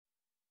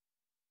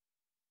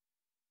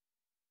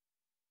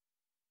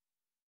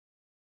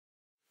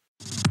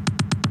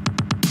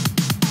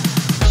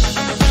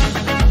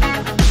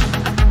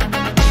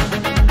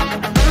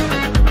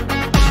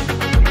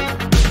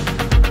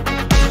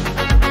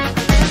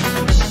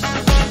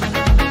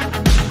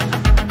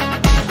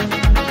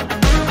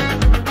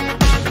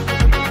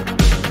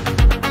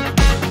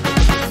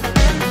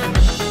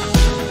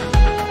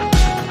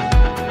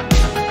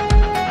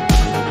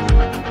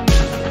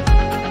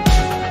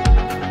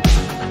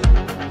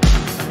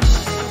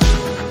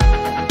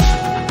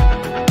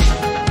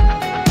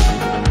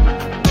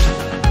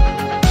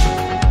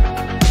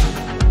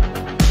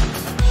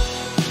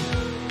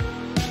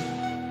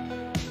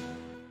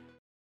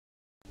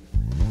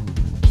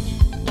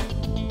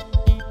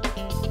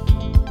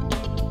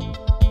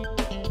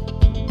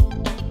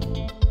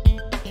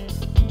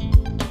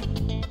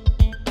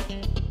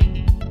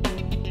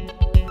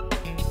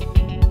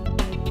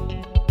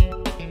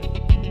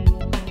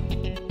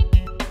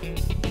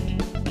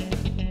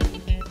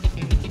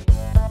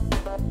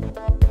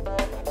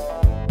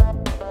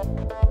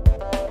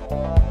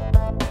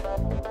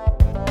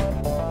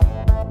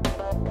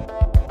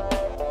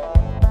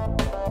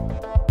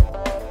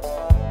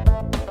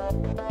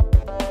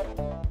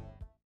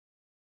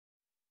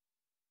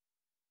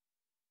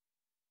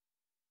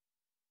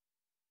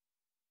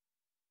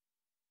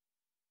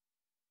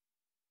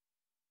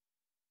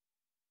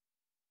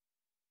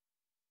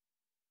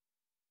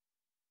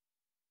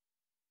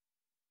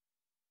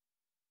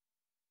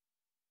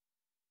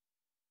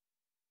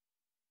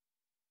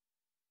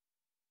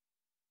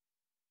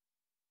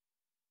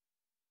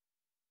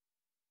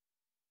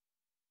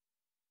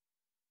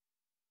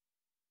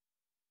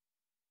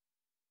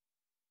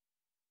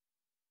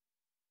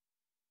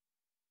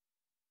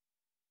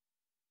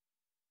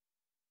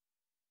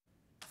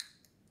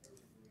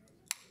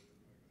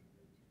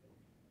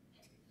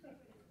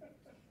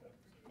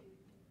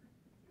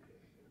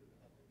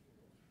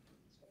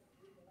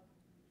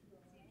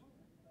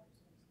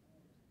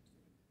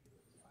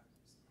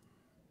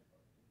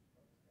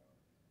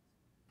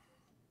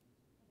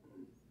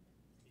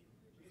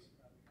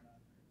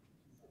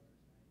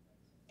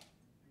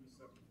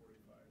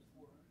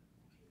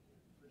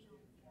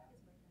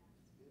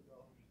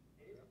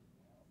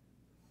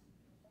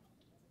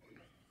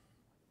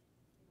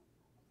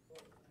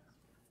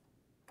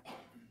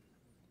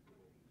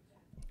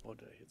Oh,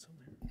 did I hit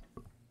something?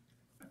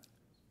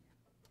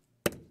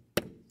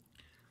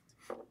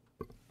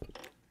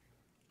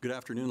 Good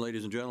afternoon,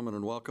 ladies and gentlemen,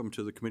 and welcome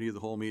to the Committee of the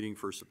Whole meeting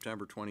for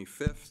September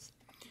 25th.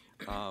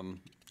 A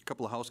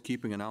couple of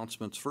housekeeping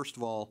announcements. First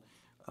of all,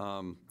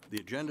 the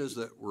agendas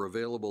that were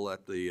available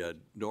at the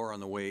door on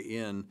the way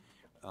in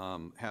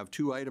have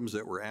two items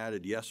that were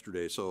added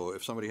yesterday. So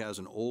if somebody has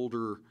an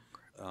older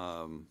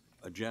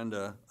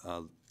agenda,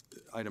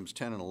 items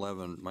 10 and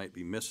 11 might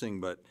be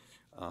missing, but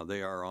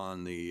they are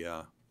on the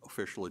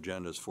official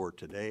agendas for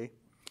today.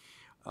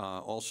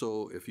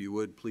 Also, if you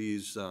would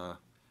please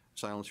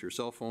silence your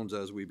cell phones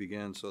as we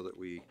begin so that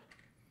we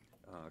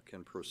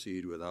can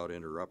proceed without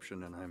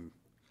interruption, and I'm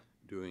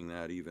doing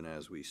that even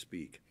as we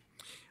speak.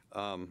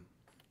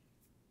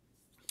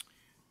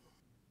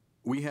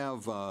 We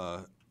have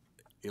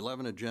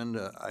 11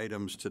 agenda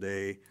items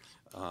today.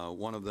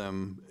 One of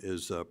them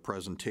is a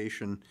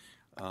presentation,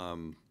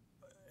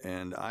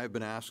 and I've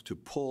been asked to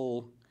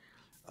pull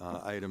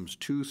items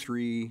 2,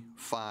 3,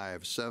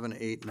 5, 7,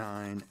 8,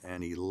 9,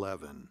 and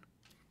 11.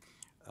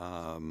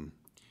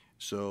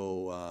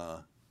 So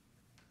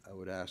I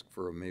would ask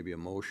for maybe a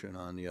motion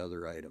on the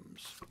other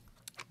items.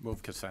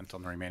 Move consent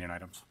on the remaining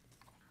items.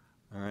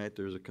 All right,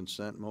 there's a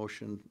consent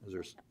motion. Is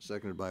there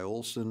seconded by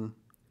Olson?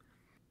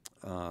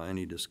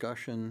 Any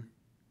discussion?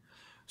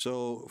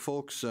 So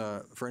folks,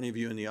 for any of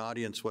you in the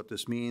audience, what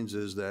this means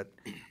is that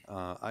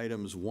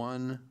items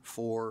 1,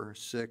 4,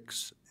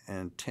 6,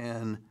 and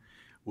 10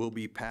 will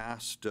be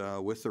passed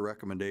with the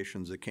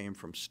recommendations that came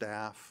from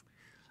staff.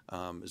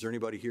 Is there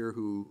anybody here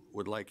who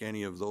would like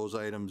any of those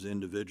items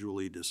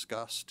individually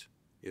discussed?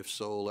 If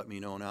so, let me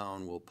know now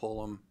and we'll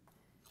pull them.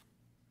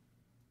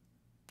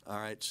 All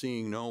right,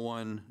 seeing no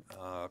one,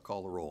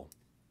 call the roll.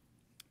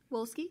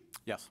 Wolski?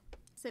 Yes.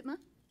 Sitma?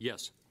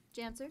 Yes.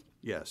 Janser?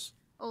 Yes.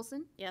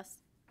 Olson? Yes.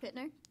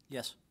 Pittner?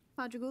 Yes.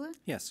 Padragula?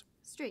 Yes.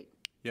 Straight?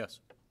 Yes.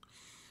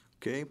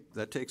 Okay,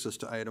 that takes us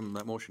to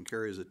that motion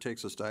carries. It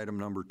takes us to item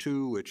number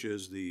 2, which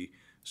is the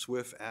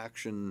Swift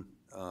Action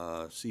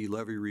C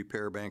levy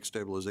repair bank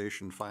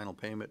stabilization final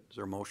payment. Is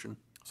there a motion?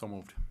 So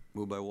moved.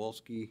 Moved by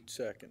Wolski,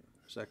 Second.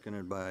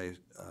 seconded by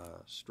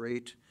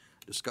Straight.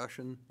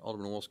 Discussion.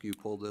 Alderman Wolski, you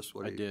pulled this.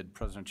 What I did.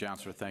 President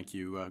Janser, thank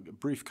you. A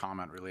brief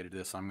comment related to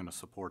this. I'm going to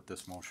support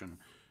this motion.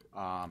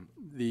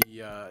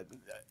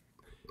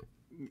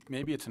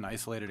 Maybe it's an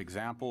isolated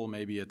example.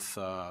 Maybe it's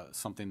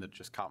something that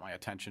just caught my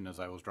attention as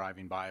I was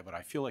driving by, but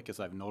I feel like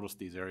as I've noticed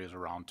these areas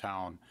around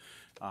town,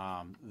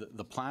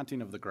 the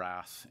planting of the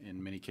grass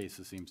in many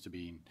cases seems to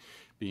be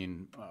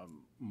being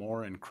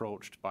more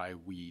encroached by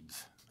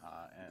weeds.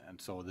 And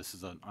so this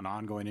is an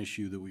ongoing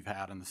issue that we've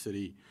had in the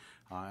city.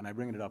 And I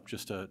bring it up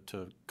just to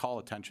call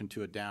attention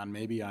to it, Dan.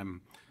 Maybe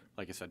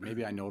like I said,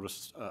 maybe I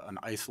noticed an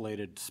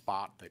isolated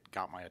spot that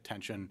got my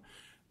attention.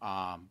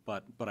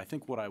 But I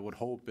think what I would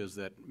hope is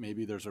that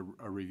maybe there's a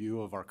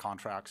review of our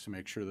contracts to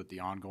make sure that the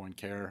ongoing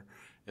care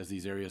as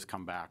these areas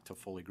come back to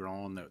fully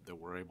grown, that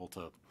we're able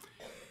to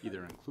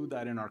either include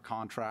that in our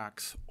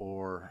contracts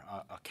or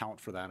account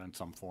for that in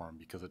some form,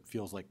 because it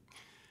feels like,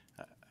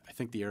 I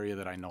think the area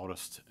that I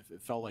noticed,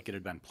 it felt like it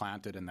had been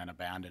planted and then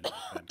abandoned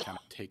and kind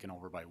of taken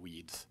over by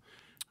weeds.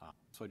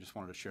 So I just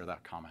wanted to share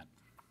that comment.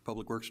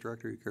 Public Works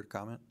Director, you care to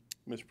comment?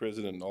 Mr.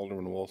 President,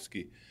 Alderman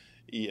Wolski,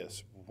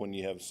 yes, when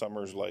you have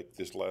summers like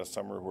this last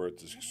summer where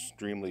it's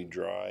extremely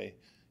dry,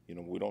 you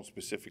know, we don't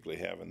specifically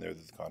have in there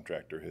that the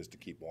contractor has to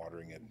keep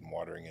watering it and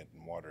watering it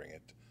and watering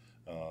it.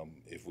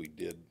 If we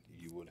did,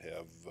 you would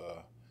have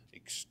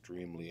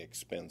extremely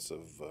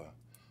expensive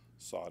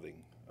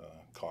sodding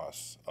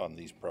costs on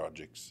these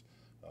projects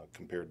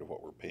compared to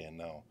what we're paying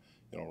now.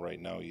 You know,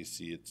 right now you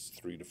see it's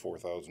 $3,000 to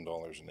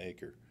 $4,000 an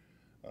acre.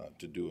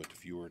 To do it,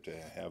 if you were to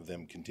have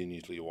them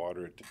continuously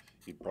water it,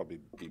 you'd probably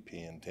be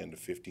paying $10,000 to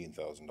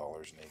 $15,000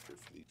 an acre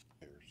for these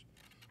repairs.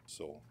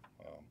 So,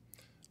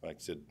 like I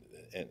said,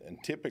 and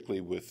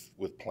typically with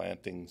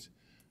plantings,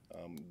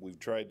 we've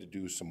tried to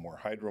do some more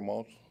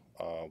hydromulch,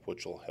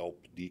 which will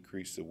help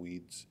decrease the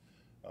weeds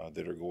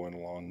that are going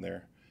along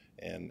there,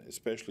 and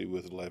especially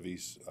with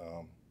levees,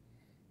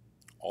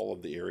 all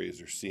of the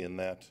areas are seeing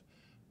that.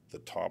 The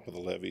top of the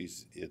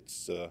levees,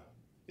 it's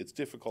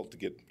difficult to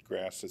get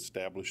grass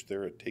established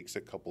there. It takes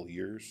a couple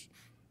years,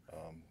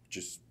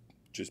 just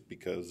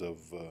because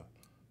of,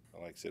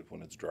 like I said,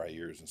 when it's dry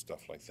years and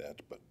stuff like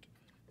that. But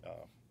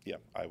yeah,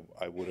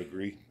 I would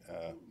agree.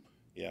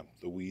 Yeah,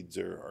 the weeds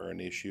are an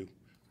issue.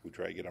 We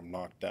try to get them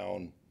knocked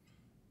down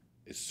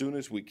as soon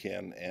as we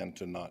can, and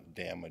to not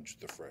damage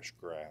the fresh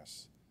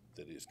grass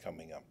that is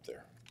coming up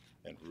there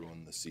and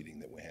ruin the seeding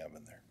that we have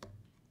in there.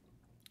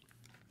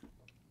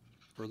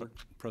 Further?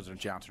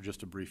 President Janser,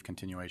 just a brief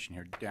continuation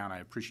here. Dan, I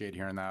appreciate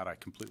hearing that. I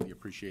completely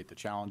appreciate the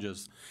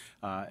challenges.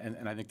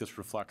 And I think this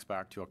reflects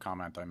back to a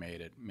comment I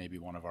made at maybe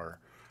one of our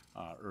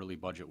early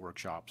budget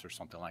workshops or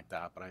something like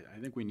that. But I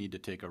think we need to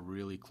take a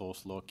really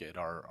close look at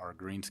our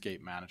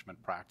greenscape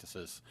management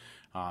practices.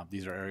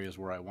 These are areas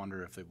where I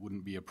wonder if it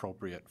wouldn't be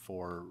appropriate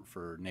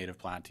for native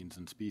plantings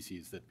and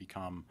species that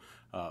become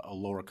a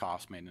lower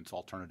cost maintenance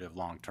alternative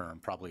long term,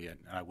 probably, and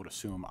I would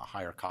assume, a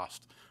higher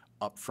cost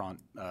upfront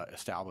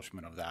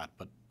establishment of that,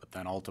 but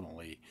then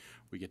ultimately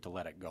we get to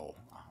let it go.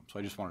 So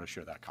I just wanted to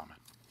share that comment.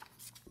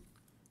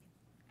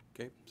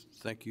 Okay,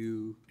 thank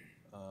you.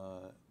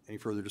 Any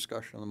further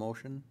discussion on the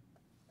motion?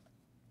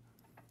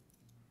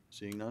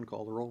 Seeing none,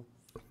 call the roll.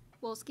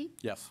 Wolski?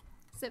 Yes.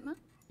 Sitma?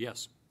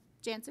 Yes.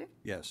 Janser?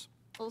 Yes.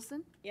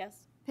 Olson?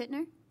 Yes.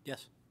 Pittner?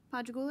 Yes.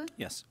 Padrigula?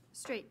 Yes.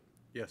 Straight?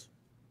 Yes.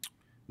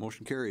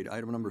 Motion carried.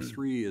 Item number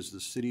 3 is the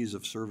Cities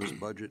of Service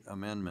Budget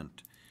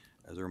Amendment.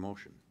 Is there a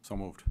motion? So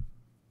moved.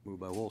 Moved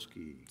by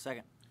Wolski,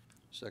 Second.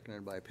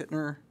 seconded by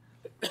Pittner.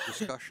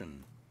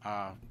 Discussion.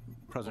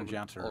 President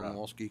Janser, Alderman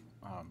Wolski.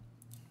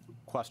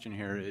 question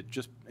here. It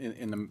just,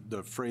 in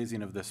the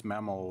phrasing of this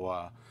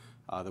memo,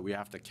 that we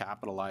have to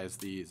capitalize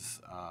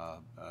these,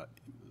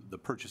 the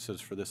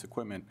purchases for this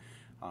equipment.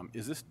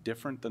 Is this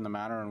different than the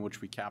manner in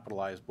which we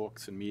capitalize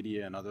books and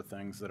media and other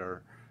things that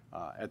are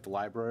at the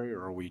library,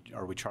 or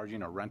are we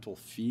charging a rental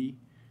fee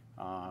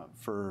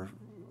for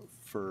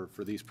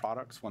these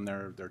products when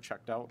they're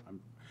checked out?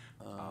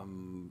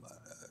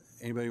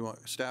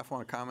 Staff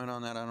want to comment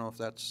on that? I don't know if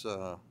that's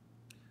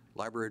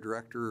library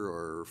director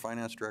or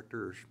finance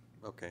director.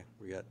 Okay,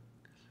 we got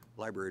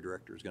library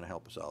director is going to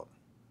help us out.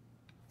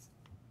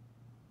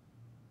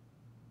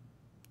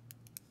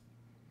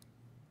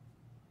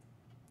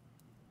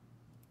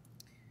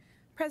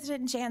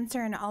 President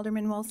Janser and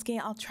Alderman Wolski,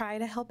 I'll try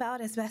to help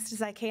out as best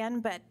as I can,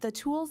 but the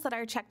tools that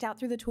are checked out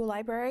through the tool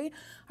library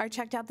are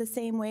checked out the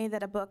same way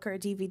that a book or a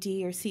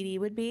DVD or CD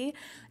would be,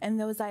 and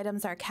those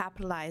items are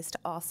capitalized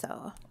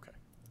also. Okay.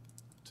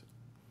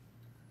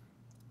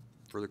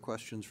 Further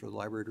questions for the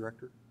library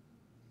director?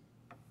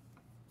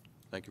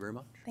 Thank you very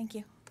much. Thank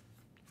you.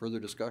 Further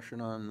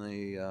discussion on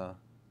the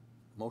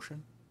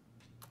motion?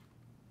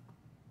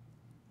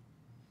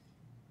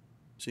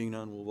 Seeing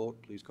none, we'll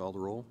vote. Please call the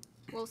roll.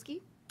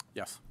 Wolski?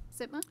 Yes.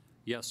 Sitma?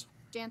 Yes.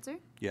 Janser?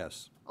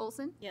 Yes.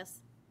 Olson?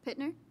 Yes.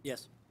 Pittner?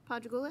 Yes.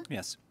 Padrigula?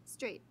 Yes.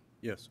 Straight?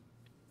 Yes.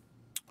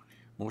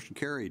 Motion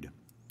carried.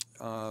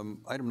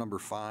 Item number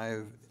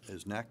 5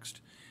 is next.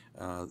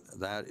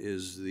 That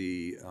is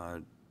the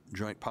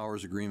joint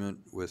powers agreement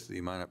with the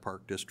Minot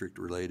Park District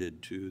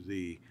related to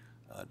the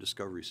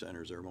Discovery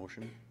Center. Is there a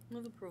motion?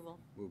 Move approval.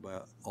 Moved by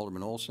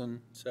Alderman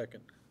Olson,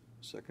 Second.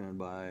 seconded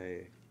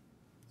by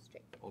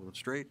Straight. Alderman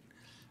Straight.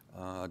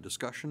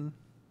 Discussion?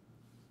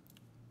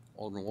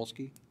 Alderman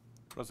Wolski?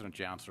 President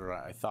Janser,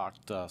 I thought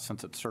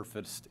since it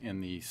surfaced in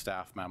the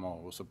staff memo,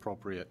 it was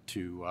appropriate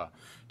to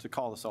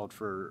call this out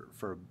for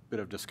a bit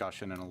of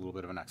discussion and a little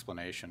bit of an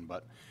explanation.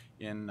 But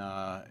in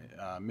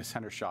Ms.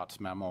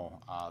 Hendershot's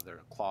memo,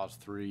 clause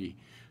 3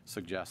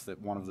 suggests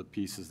that one of the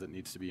pieces that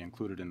needs to be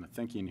included in the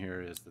thinking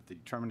here is that the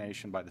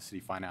determination by the city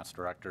finance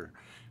director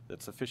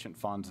that sufficient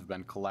funds have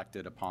been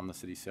collected upon the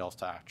city sales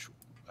tax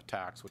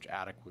which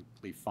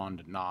adequately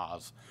fund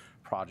NAS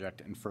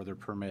project and further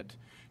permit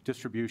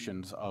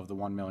distributions of the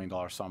 $1 million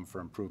sum for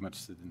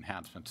improvements and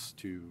enhancements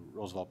to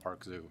Roosevelt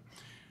Park Zoo.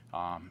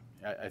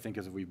 I think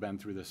as we've been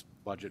through this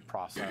budget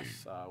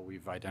process,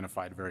 we've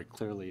identified very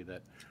clearly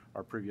that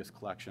our previous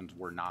collections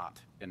were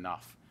not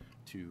enough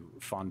to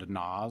fund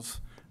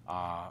NAS,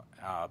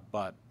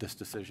 but this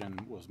decision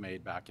was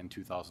made back in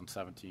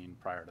 2017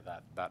 prior to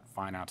that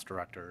finance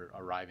director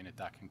arriving at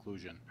that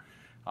conclusion.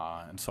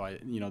 And so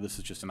this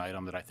is just an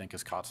item that I think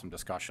has caught some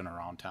discussion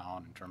around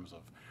town in terms of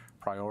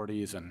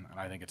priorities, and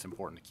I think it's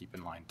important to keep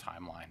in line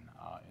timeline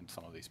in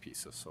some of these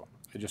pieces. So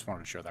I just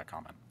wanted to share that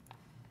comment.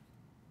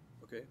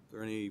 Okay, are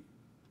there any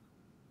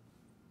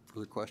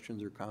further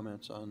questions or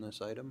comments on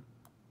this item?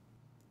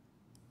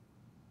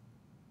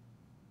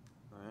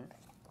 All right,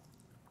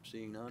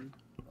 seeing none,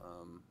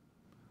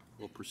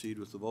 we'll proceed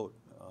with the vote.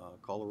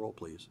 Call the roll,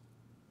 please.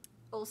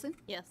 Olson?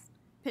 Yes.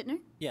 Pittner?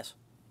 Yes.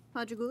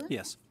 Padrigula?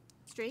 Yes.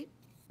 Straight?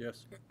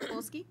 Yes.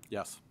 Wolski?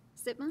 Yes.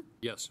 Sitma?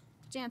 Yes.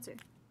 Janser?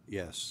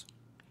 Yes.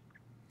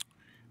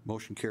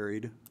 Motion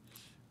carried.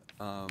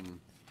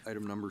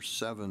 Item number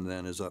 7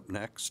 then is up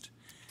next,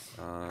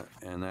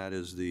 and that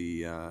is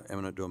the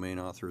eminent domain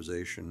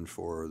authorization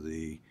for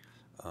the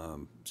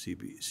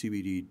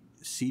CDBG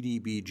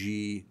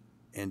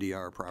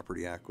NDR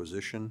property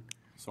acquisition.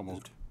 So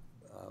moved.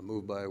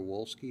 Moved by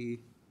Wolski,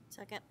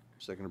 Second.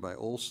 seconded by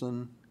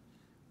Olson.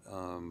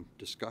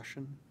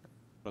 Discussion?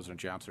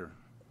 President Janser,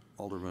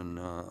 Alderman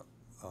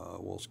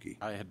Wolski.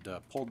 I had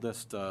pulled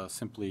this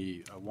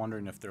simply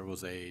wondering if there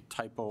was a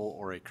typo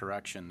or a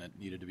correction that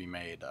needed to be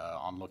made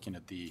on looking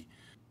at the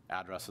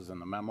addresses in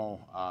the memo.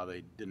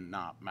 They did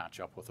not match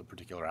up with a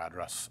particular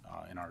address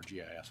in our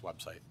GIS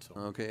website. So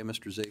Okay,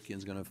 Mr.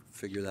 Zakian's going to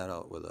figure that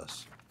out with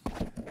us.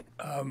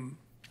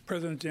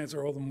 President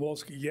Janser, Alderman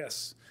Wolski,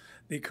 yes.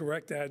 The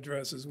correct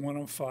address is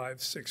 105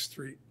 6th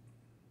Street.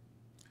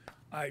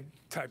 I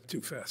type too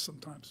fast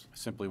sometimes. I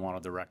simply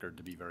wanted the record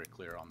to be very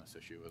clear on this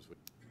issue as we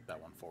move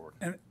that one forward.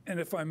 And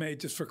if I may,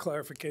 just for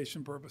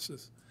clarification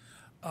purposes,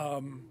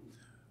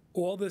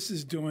 all this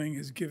is doing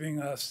is giving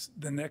us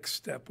the next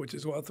step, which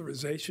is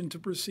authorization to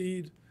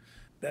proceed.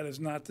 That is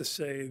not to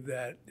say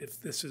that if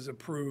this is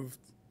approved,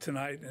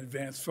 tonight and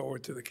advance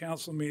forward to the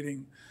council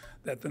meeting,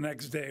 that the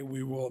next day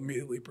we will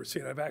immediately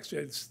proceed. I've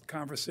actually had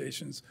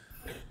conversations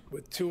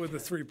with 2 of the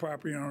 3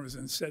 property owners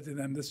and said to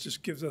them, this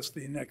just gives us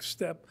the next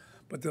step,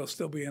 but there'll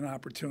still be an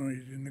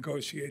opportunity to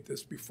negotiate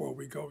this before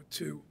we go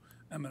to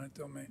eminent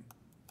domain.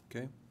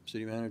 Okay,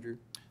 city manager?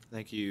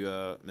 Thank you,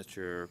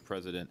 Mr.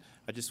 President.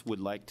 I just would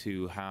like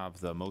to have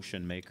the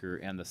motion maker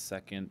and the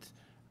second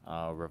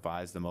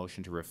revise the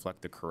motion to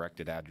reflect the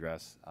corrected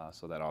address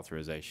so that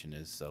authorization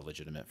is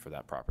legitimate for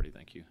that property.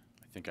 Thank you.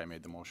 I think I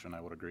made the motion, I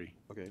would agree.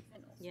 Okay,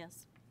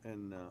 Yes.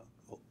 and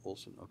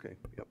Olson, okay,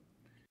 yep.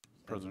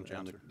 President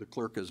And Janser. the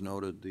clerk has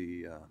noted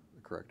the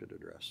corrected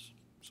address,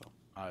 so.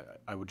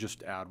 I would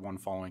just add one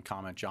following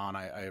comment, John.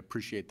 I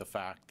appreciate the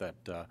fact that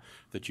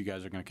that you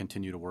guys are going to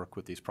continue to work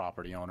with these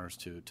property owners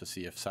to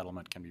see if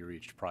settlement can be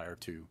reached prior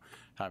to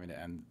having to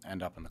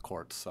end up in the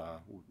courts.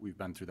 We've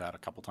been through that a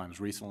couple times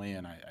recently,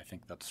 and I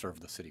think that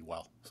served the city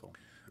well, so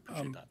I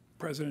appreciate that.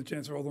 President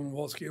Chancellor Alderman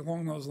Wolski,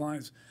 along those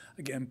lines,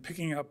 again,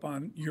 picking up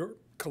on your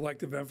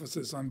collective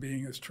emphasis on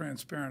being as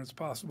transparent as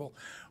possible,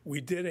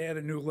 we did add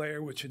a new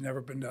layer which had never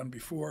been done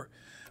before,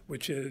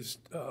 which is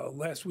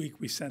last week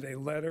we sent a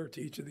letter to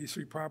each of these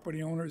 3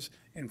 property owners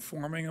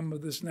informing them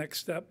of this next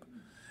step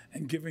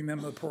and giving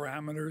them the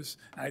parameters.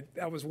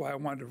 That was why I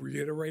wanted to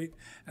reiterate,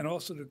 and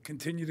also to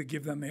continue to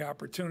give them the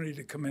opportunity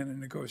to come in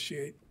and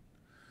negotiate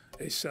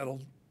a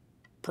settled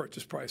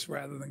purchase price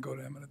rather than go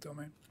to eminent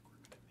domain.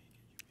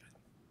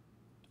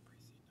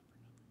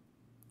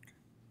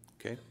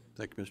 Okay,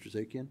 thank you, Mr.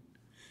 Zakian.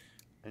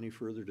 Any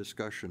further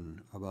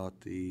discussion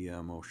about the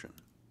motion?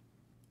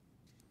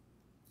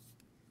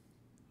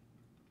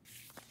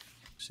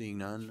 Seeing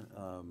none,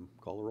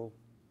 call the roll.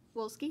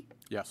 Wolski?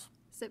 Yes.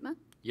 Sitma?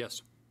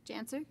 Yes.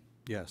 Janser?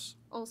 Yes.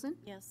 Olson?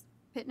 Yes.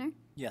 Pittner?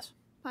 Yes.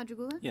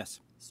 Padrigula? Yes.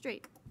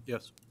 Straight?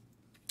 Yes.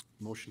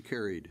 Motion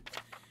carried.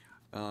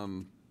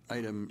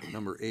 Item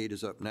number 8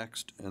 is up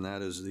next, and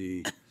that is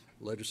the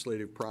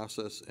legislative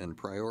process and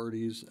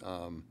priorities.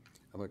 I'm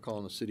going to call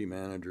on the city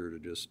manager to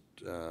just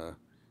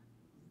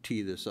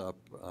tee this up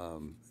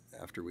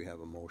after we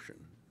have a motion.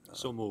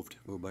 So moved.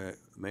 Moved by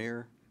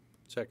Mayor,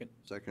 Second.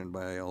 seconded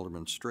by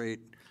Alderman Straight.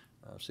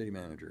 City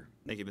manager.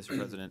 Thank you, Mr.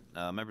 President.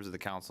 Members of the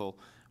council,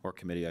 or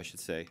committee, I should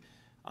say,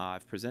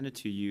 I've presented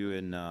to you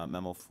in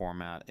memo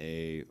format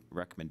a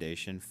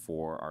recommendation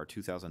for our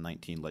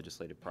 2019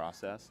 legislative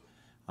process.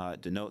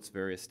 It denotes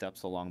various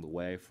steps along the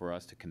way for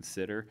us to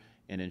consider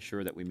and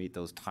ensure that we meet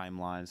those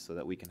timelines so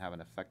that we can have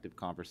an effective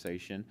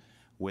conversation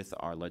with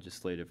our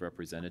legislative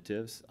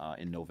representatives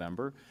in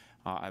November.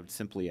 I would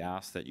simply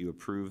ask that you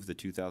approve the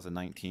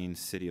 2019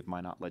 City of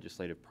Minot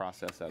legislative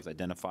process as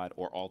identified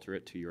or alter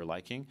it to your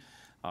liking,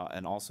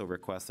 and also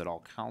request that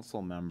all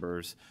council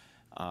members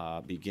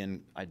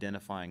begin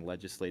identifying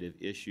legislative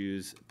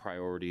issues,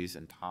 priorities,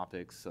 and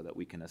topics so that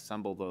we can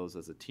assemble those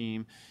as a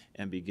team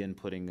and begin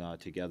putting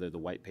together the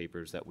white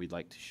papers that we'd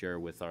like to share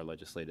with our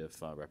legislative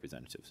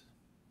representatives.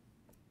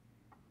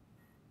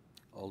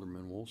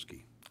 Alderman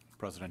Wolski.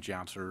 President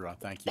Janser,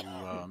 thank you,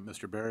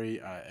 Mr.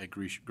 Berry. I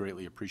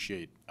greatly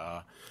appreciate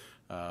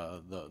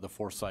the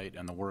foresight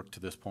and the work to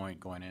this point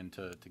going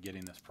into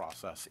getting this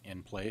process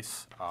in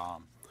place.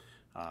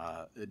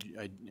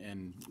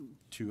 And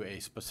to a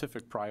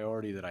specific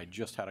priority that I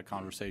just had a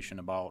conversation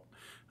about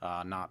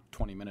not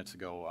 20 minutes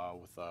ago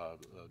with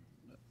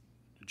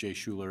Jay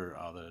Schuler,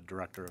 the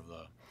director of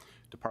the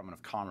Department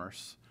of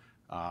Commerce.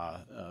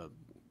 I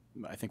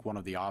think one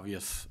of the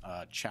obvious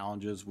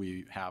challenges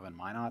we have in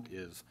Minot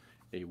is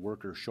a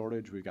worker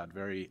shortage. We've got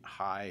very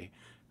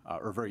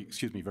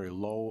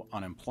low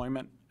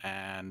unemployment,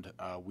 and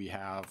we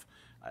have,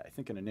 I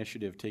think, an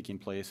initiative taking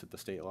place at the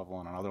state level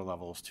and on other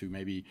levels to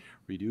maybe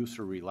reduce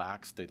or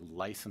relax the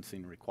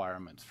licensing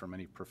requirements for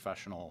many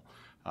professional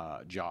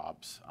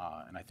jobs.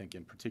 And I think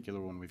in particular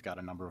when we've got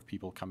a number of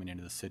people coming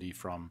into the city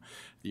from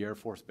the Air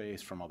Force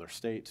Base, from other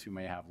states who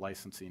may have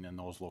licensing in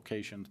those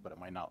locations, but it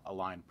might not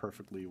align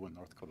perfectly with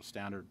North Dakota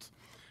standards.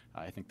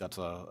 I think that's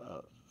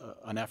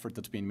an effort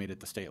that's being made at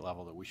the state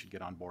level that we should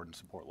get on board and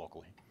support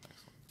locally.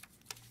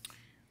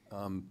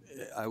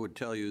 I would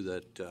tell you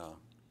that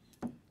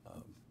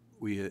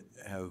we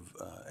have,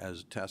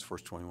 as Task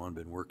Force 21,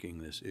 been working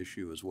this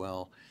issue as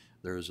well.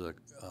 There's a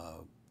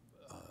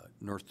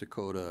North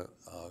Dakota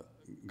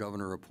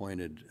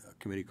governor-appointed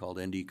committee called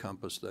ND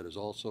Compass that is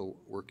also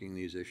working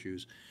these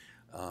issues.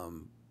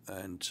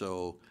 And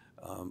so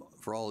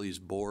for all these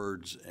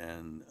boards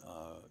and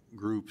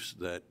groups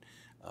that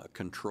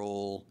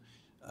control,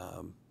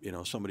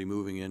 somebody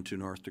moving into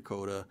North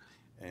Dakota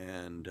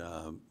and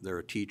they're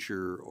a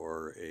teacher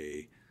or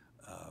a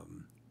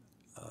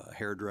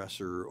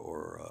hairdresser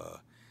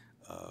or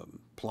a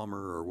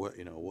plumber or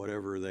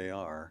whatever they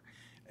are,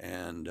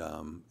 and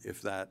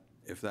if that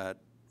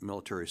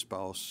military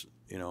spouse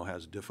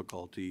has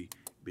difficulty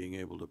being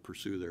able to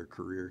pursue their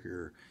career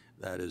here,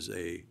 that is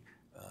a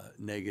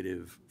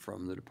negative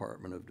from the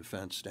Department of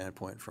Defense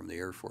standpoint, from the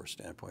Air Force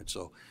standpoint.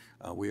 So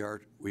we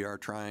are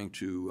trying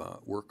to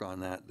work on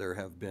that. There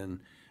have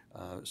been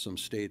some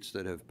states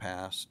that have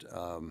passed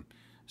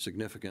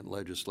significant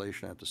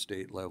legislation at the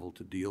state level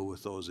to deal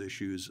with those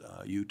issues,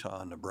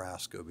 Utah and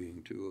Nebraska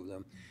being two of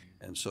them.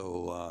 And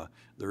so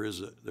there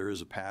is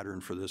a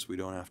pattern for this. We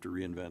don't have to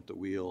reinvent the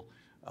wheel,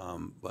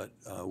 but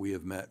we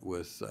have met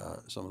with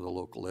some of the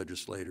local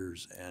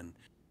legislators, and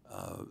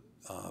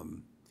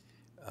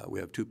we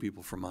have two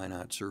people from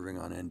Minot serving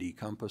on ND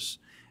Compass,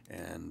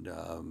 and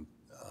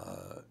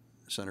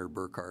Senator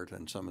Burkhart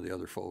and some of the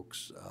other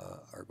folks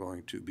are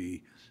going to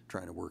be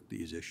trying to work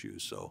these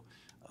issues. So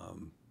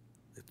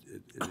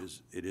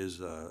it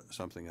is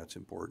something that's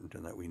important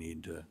and that we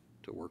need to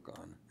work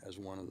on as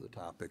one of the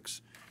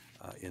topics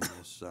in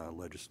this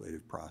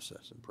legislative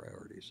process and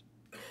priorities.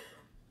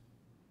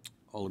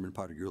 Alderman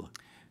Patagula.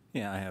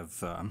 Yeah, I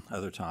have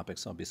other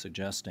topics I'll be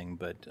suggesting,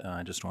 but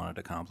I just wanted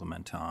to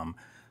compliment Tom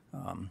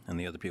and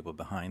the other people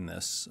behind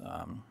this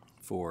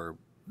for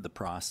the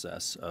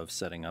process of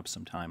setting up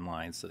some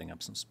timelines, setting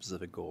up some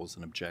specific goals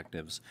and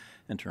objectives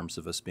in terms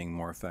of us being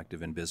more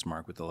effective in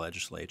Bismarck with the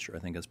legislature. I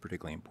think that's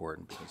particularly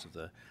important because of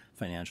the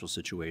financial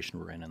situation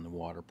we're in the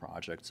water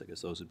projects. I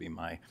guess those would be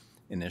my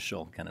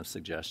initial kind of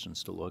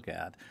suggestions to look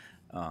at.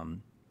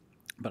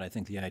 But I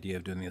think the idea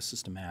of doing this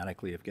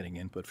systematically, of getting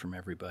input from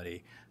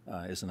everybody,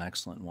 is an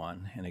excellent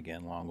one, and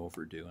again, long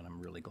overdue, and I'm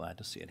really glad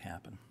to see it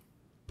happen.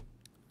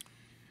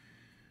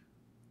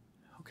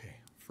 Okay,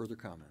 further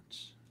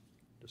comments,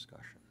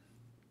 discussion?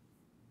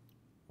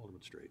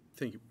 Alderman Straight.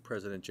 Thank you,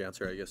 President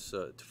Janser. I guess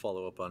to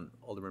follow up on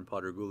Alderman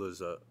Patergula's,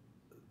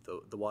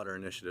 the water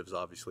initiatives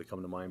obviously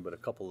come to mind, but a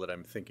couple that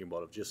I'm thinking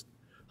about of just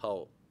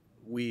how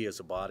we as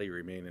a body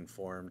remain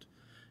informed.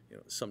 You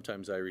know,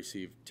 sometimes I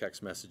receive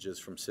text messages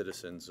from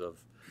citizens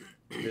of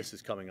this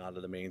is coming out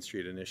of the Main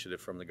Street initiative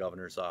from the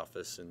governor's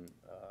office, and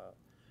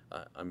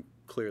I'm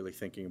clearly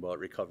thinking about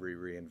Recovery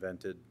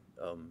Reinvented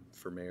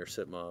for Mayor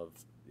Sitma, of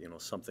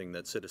something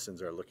that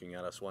citizens are looking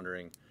at us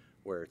wondering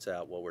where it's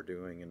at, what we're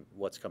doing, and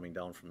what's coming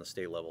down from the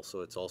state level.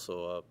 So it's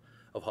also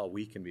of how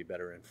we can be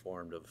better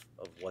informed of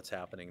what's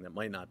happening that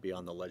might not be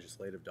on the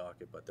legislative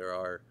docket, but there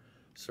are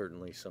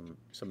certainly some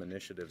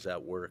initiatives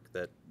at work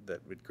that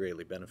would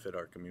greatly benefit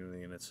our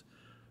community, and it's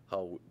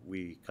how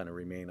we kind of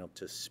remain up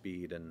to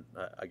speed. And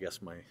I guess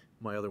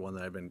my other one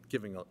that I've been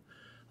giving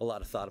a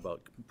lot of thought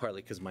about,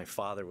 partly because my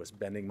father was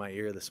bending my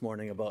ear this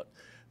morning about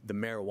the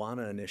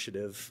marijuana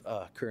initiative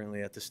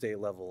currently at the state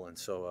level, and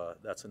so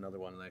that's another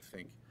one that I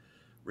think,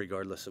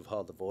 regardless of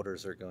how the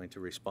voters are going to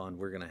respond,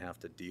 we're going to have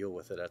to deal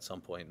with it at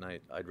some point,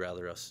 and I'd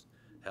rather us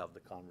have the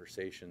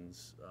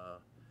conversations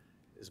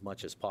as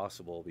much as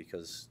possible,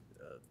 because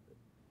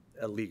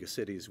at League of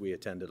Cities, we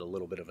attended a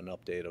little bit of an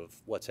update of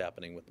what's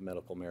happening with the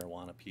medical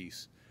marijuana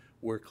piece.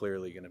 We're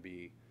clearly going to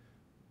be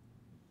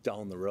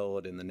down the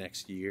road in the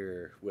next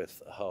year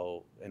with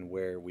how and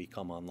where we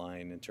come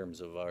online in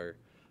terms of our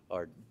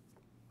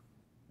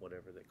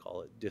whatever they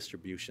call it,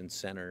 distribution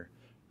center.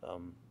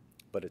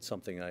 But it's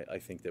something I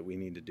think that we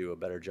need to do a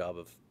better job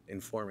of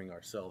informing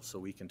ourselves so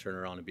we can turn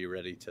around and be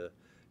ready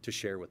to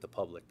share with the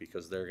public,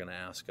 because they're going to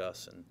ask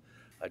us, and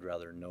I'd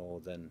rather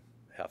know than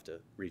have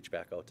to reach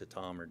back out to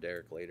Tom or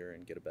Derek later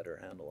and get a better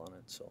handle on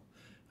it. So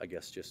I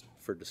guess just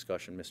for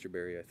discussion, Mr.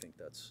 Berry, I think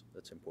that's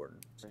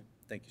important. So,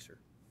 thank you, sir.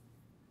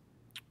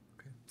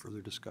 Okay,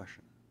 further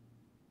discussion?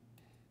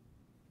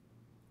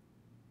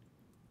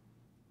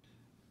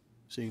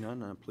 Seeing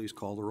none, please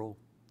call the roll.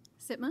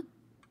 Sitma,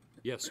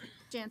 Yes.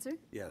 Janser,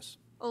 Yes.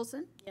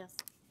 Olson, Yes.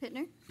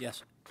 Pittner,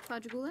 Yes.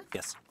 Padragula,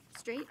 Yes.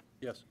 Straight,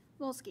 Yes.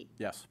 Wolski.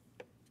 Yes.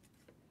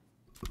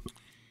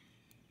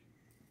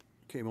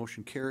 Okay,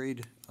 motion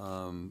carried.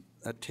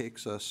 That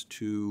takes us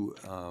to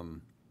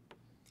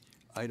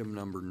item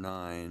number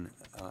 9.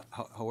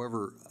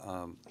 However,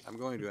 I'm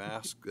going to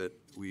ask that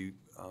we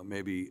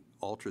maybe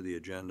alter the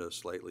agenda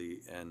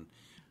slightly and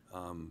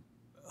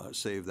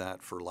save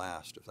that for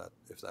last,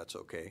 if that's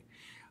okay.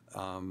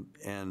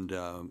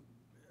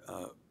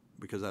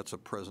 Because that's a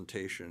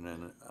presentation,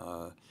 and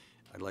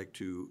I'd like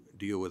to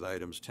deal with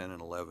items 10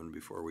 and 11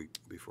 before we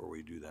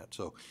do that.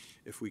 So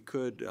if we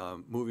could,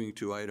 moving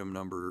to item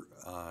number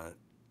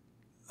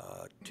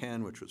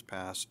 10, which was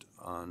passed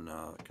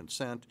on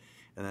consent,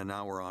 and then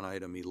now we're on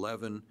item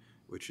 11,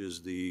 which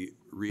is the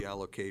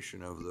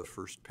reallocation of the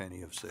first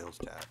penny of sales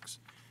tax.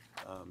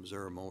 Is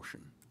there a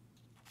motion?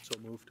 So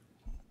moved.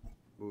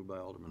 Moved by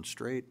Alderman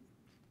Straight.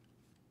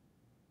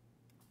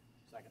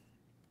 Second.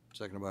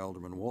 Seconded by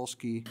Alderman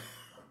Wolski.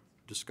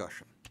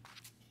 Discussion.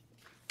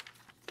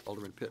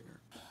 Alderman Pittner.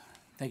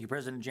 Thank you,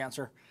 President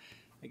Janser.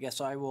 I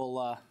guess I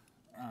will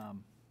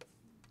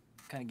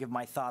kind of give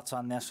my thoughts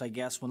on this. I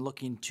guess when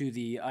looking to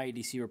the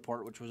IEDC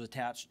report, which was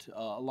attached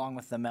along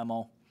with the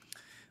memo,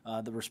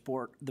 the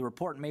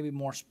report, maybe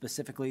more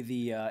specifically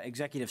the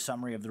executive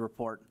summary of the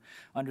report,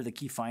 under the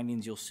key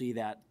findings, you'll see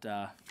that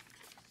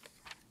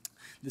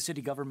the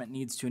city government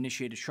needs to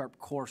initiate a sharp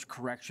course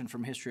correction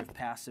from history of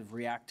passive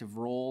reactive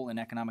role in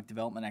economic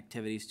development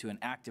activities to an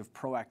active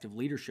proactive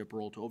leadership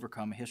role to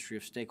overcome a history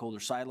of stakeholder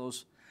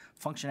silos,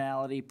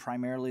 functionality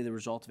primarily the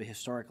result of a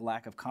historic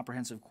lack of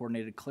comprehensive,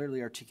 coordinated,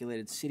 clearly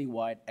articulated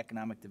citywide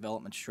economic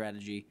development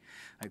strategy.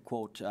 I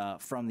quote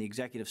from the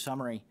executive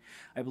summary,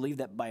 I believe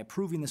that by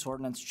approving this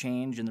ordinance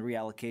change and the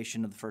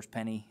reallocation of the first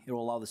penny, it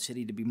will allow the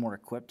city to be more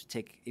equipped to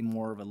take a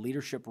more of a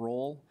leadership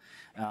role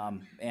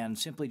and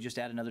simply just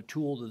add another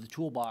tool to the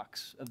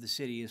toolbox of the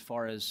city as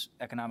far as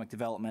economic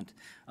development.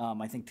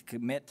 I think to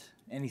commit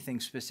anything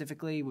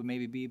specifically would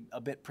maybe be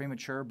a bit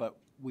premature, but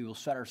we will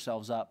set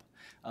ourselves up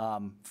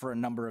for a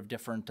number of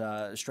different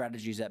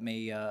strategies that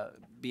may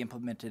be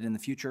implemented in the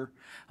future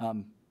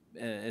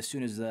as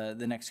soon as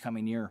the next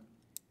coming year.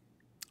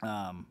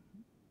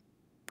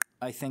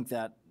 I think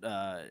that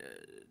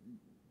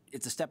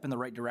it's a step in the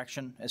right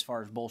direction as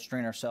far as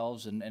bolstering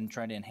ourselves and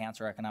trying to enhance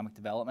our economic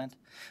development,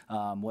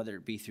 whether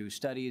it be through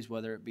studies,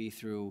 whether it be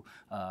through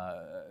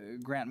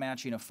grant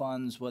matching of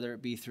funds, whether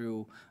it be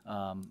through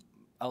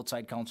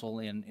outside counsel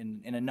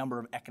in a number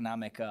of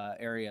economic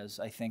areas.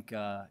 I think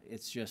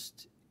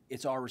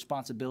it's our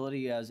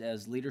responsibility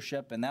as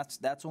leadership, and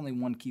that's only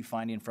one key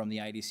finding from the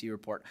IDC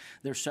report.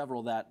 There's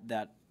several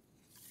that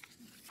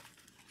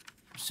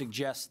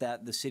suggests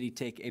that the city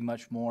take a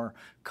much more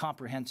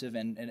comprehensive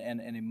and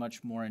a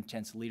much more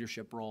intense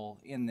leadership role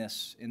in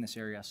this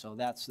area. So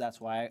that's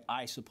why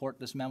I support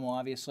this memo,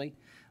 obviously,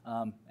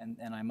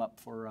 and I'm up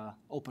for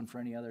open for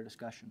any other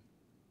discussion.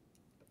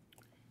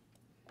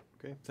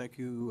 Okay, thank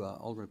you,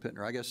 Alderman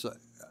Pittner. I guess,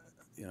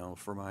 you know,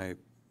 from my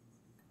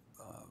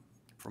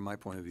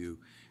point of view,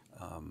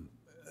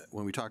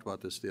 when we talked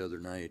about this the other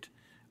night,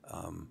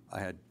 I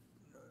had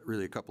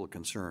really a couple of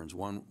concerns.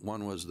 One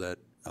was that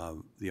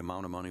the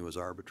amount of money was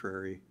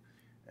arbitrary,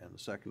 and the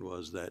second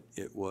was that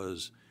it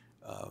was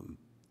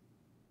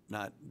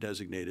not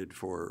designated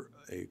for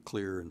a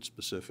clear and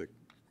specific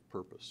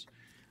purpose.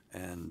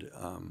 And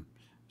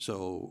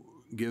so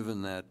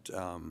given that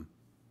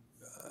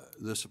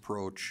this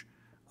approach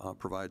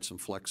provides some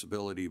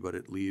flexibility, but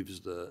it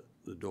leaves the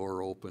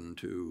door open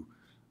to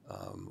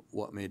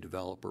what may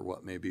develop or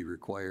what may be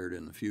required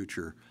in the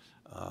future,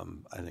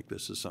 I think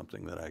this is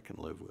something that I can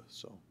live with.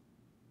 So,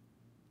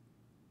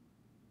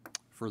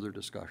 further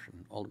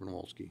discussion, Alderman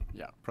Wolski.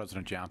 Yeah,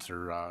 President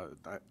Janser,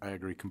 I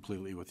agree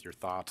completely with your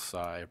thoughts.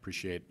 I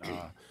appreciate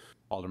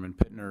Alderman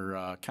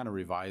Pittner kind of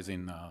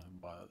revising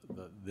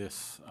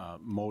this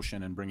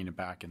motion and bringing it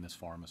back in this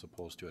form as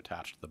opposed to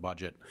attached to the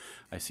budget.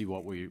 I see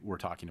what we're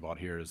talking about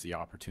here is the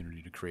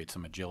opportunity to create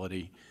some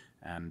agility,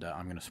 and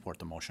I'm going to support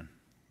the motion.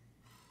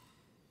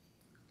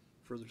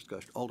 Further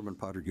discussion, Alderman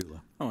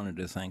Potter-Gula. I wanted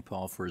to thank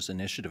Paul for his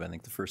initiative. I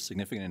think the first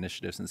significant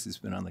initiative since he's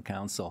been on the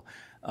council.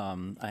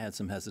 I had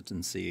some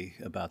hesitancy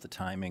about the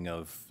timing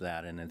of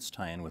that and its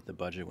tie-in with the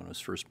budget when it was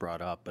first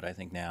brought up, but I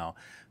think now,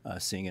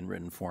 seeing it in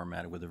written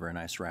format with a very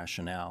nice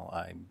rationale,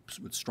 I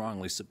would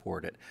strongly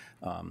support it.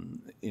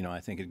 You know, I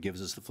think it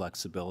gives us the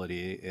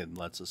flexibility. It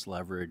lets us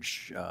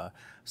leverage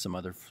some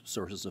other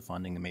sources of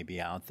funding that may be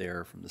out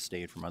there from the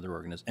state, from other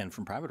and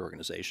from private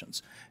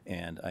organizations.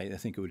 And I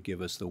think it would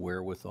give us the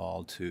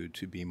wherewithal to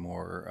be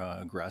more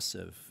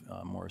aggressive,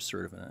 more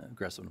assertive and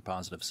aggressive in a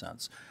positive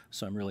sense.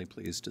 So I'm really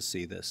pleased to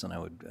see this, and I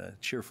would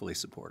cheerfully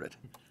support it.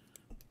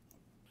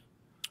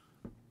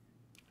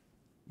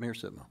 Mayor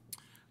Sitmo.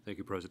 Thank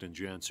you, President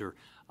Janser.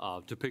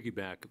 To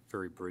piggyback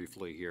very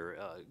briefly here,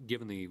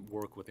 given the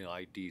work with the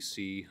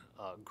IDC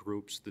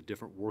groups, the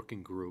different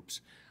working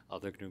groups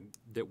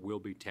that will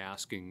be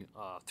tasking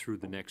through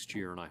the next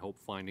year, and I hope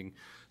finding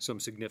some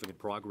significant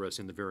progress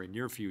in the very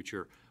near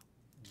future,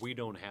 we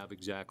don't have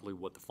exactly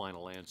what the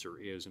final answer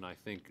is, and I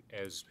think,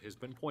 as has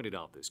been pointed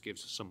out, this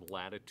gives us some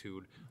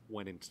latitude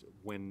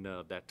when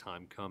that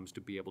time comes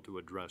to be able to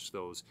address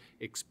those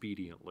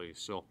expediently.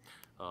 So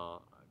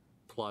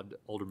applaud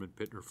Alderman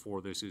Pittner for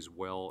this as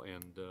well,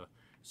 and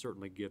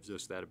certainly gives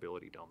us that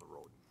ability down the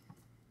road.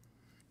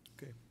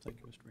 Okay, thank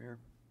you, Mr. Mayor.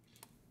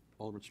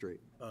 Alderman Straight.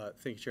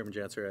 Thank you, Chairman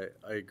Janser.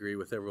 I agree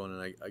with everyone,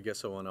 and I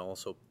guess I want to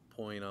also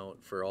point out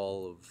for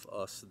all of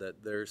us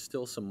that there's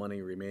still some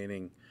money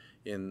remaining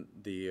in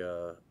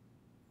the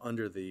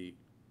under the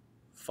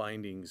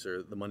findings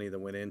or the money that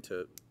went in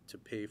to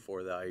pay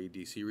for the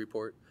IEDC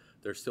report.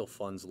 There's still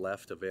funds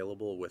left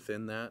available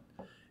within that,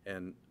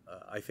 and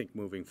I think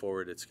moving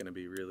forward it's going to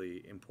be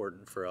really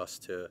important for us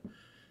to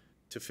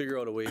figure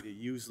out a way to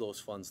use those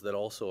funds that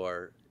also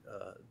are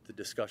the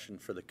discussion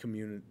for the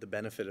community, the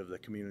benefit of the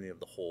community of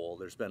the whole.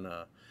 There's been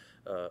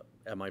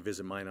at my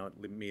Visit Mine Out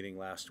meeting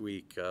last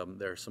week,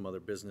 there are some other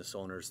business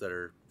owners that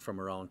are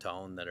from around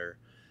town that are,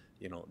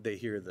 you know, they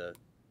hear the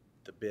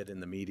bit in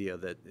the media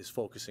that is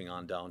focusing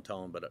on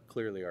downtown, but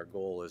clearly our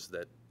goal is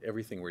that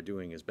everything we're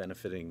doing is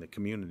benefiting the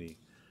community.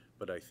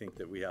 But I think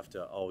that we have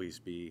to always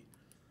be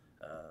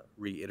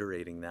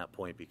reiterating that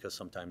point because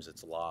sometimes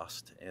it's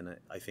lost. And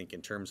I think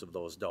in terms of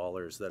those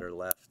dollars that are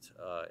left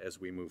as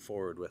we move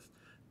forward with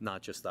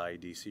not just the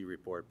IDC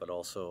report, but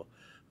also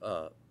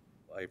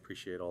I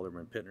appreciate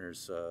Alderman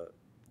Pittner's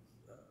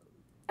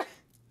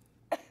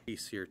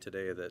piece here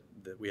today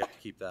that we have to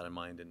keep that in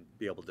mind and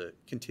be able to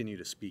continue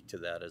to speak to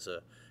that as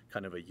a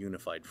kind of a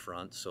unified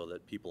front so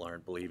that people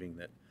aren't believing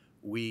that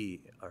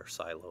we are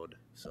siloed.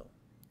 So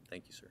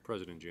Thank you, sir.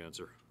 President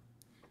Janser.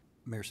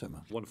 Mayor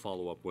Sitma. One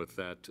follow-up with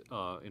that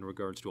in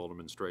regards to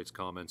Alderman Straight's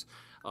comments.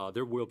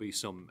 There will be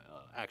some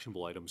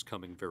actionable items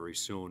coming very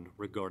soon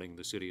regarding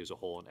the city as a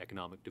whole and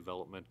economic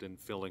development and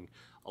filling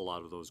a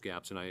lot of those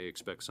gaps. And I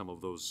expect some of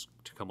those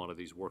to come out of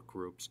these work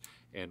groups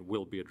and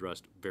will be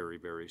addressed very,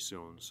 very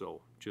soon.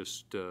 So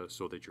just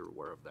so that you're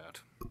aware of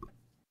that.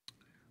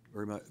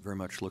 Very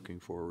much looking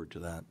forward to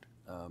that.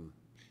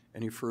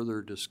 Any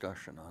further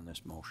discussion on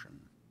this motion?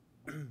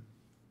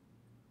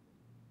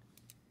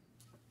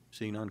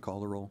 Seeing none, call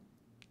the roll.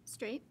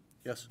 Straight,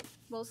 Yes.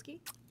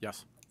 Wolski,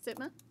 Yes.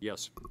 Sitma,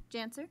 Yes.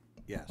 Janser,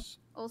 Yes.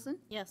 Olson,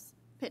 Yes.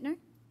 Pittner,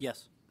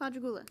 Yes.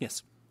 Padragula.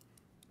 Yes.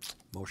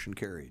 Motion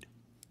carried.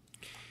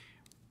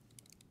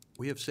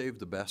 We have saved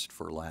the best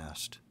for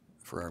last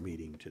for our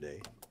meeting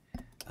today.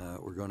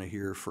 We're going to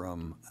hear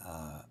from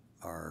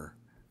our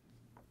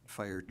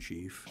fire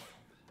chief,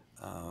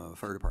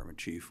 fire department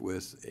chief,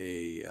 with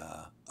a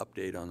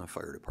update on the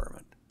fire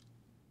department.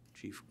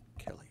 Chief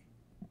Kelly.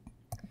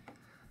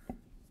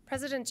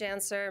 President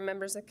Janser,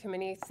 members of the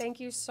committee, thank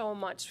you so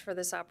much for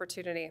this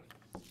opportunity.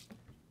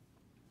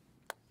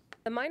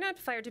 The Minot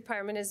Fire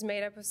Department is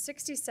made up of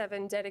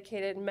 67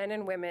 dedicated men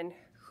and women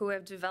who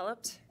have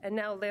developed and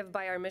now live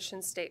by our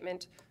mission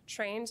statement,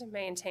 trained,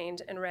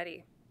 maintained, and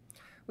ready.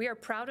 We are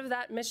proud of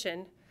that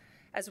mission,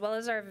 as well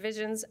as our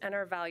visions and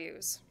our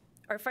values.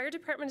 Our fire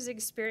department is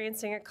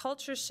experiencing a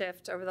culture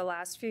shift over the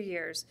last few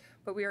years,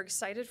 but we are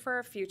excited for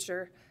our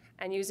future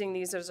and using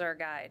these as our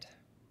guide.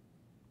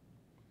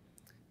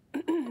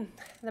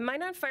 The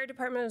Minot Fire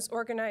Department was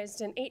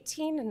organized in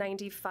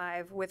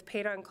 1895 with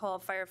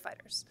paid-on-call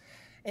firefighters.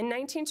 In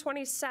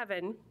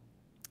 1927,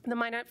 the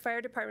Minot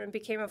Fire Department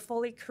became a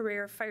fully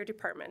career fire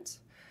department.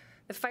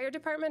 The fire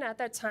department at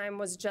that time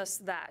was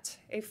just that,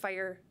 a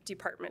fire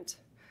department.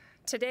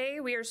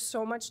 Today, we are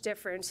so much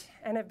different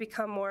and have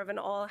become more of an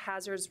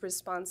all-hazards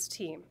response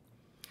team.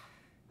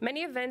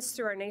 Many events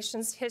through our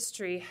nation's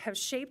history have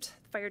shaped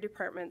fire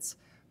departments,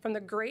 from the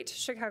Great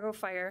Chicago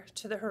Fire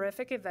to the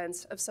horrific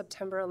events of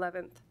September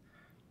 11th.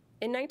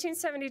 In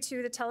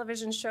 1972, the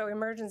television show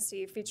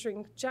Emergency,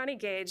 featuring Johnny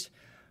Gage,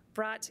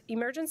 brought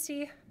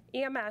emergency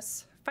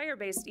EMS,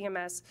 fire-based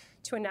EMS,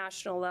 to a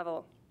national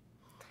level.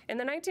 In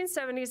the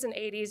 1970s and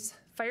 80s,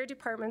 fire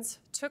departments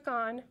took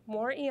on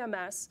more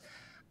EMS,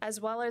 as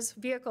well as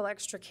vehicle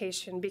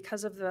extrication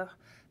because of the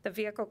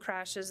vehicle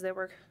crashes that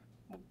were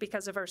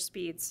because of our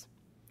speeds.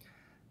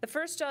 The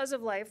first Jaws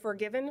of Life were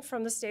given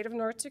from the state of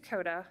North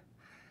Dakota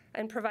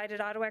and provided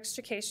auto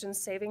extrication,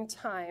 saving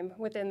time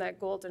within that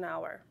golden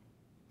hour.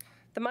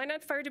 The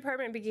Minot Fire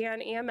Department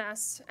began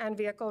EMS and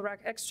vehicle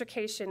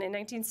extrication in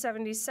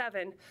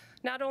 1977,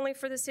 not only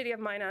for the city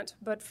of Minot,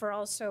 but for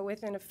also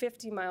within a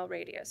 50-mile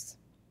radius.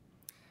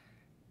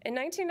 In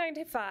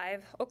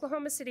 1995,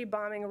 Oklahoma City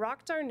bombing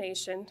rocked our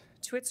nation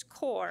to its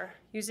core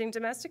using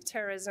domestic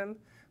terrorism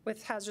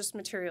with hazardous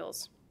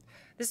materials.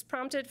 This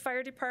prompted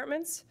fire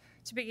departments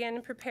to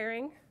begin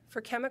preparing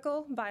for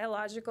chemical,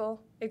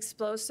 biological,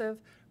 explosive,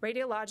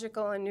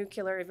 radiological, and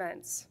nuclear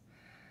events.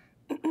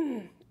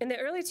 In the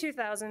early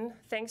 2000s,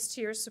 thanks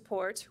to your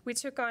support, we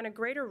took on a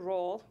greater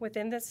role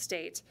within the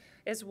state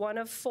as one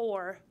of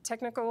 4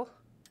 technical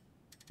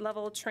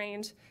level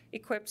trained,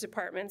 equipped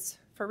departments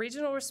for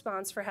regional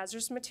response for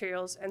hazardous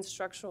materials and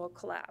structural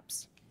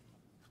collapse.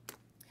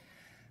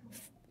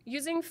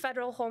 Using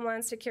federal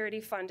Homeland Security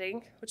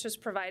funding, which was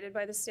provided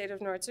by the state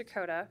of North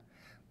Dakota,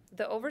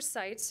 the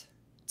oversight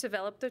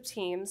developed the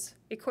teams,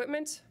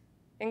 equipment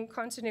in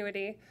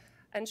continuity,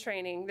 and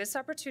training. This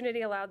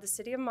opportunity allowed the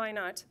city of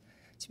Minot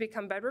to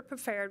become better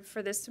prepared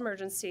for this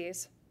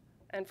emergencies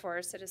and for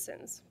our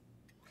citizens.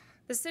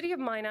 The city of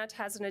Minot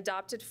has an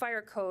adopted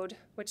fire code,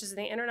 which is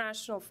the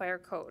International Fire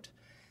Code.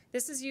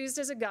 This is used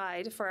as a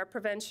guide for our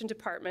prevention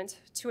department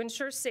to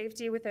ensure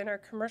safety within our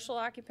commercial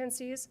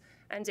occupancies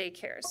and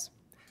daycares.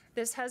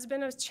 This has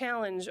been a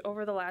challenge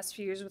over the last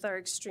few years with our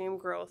extreme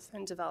growth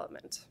and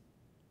development.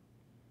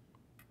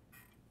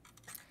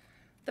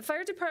 The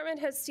fire department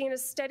has seen a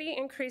steady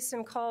increase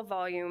in call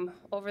volume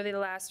over the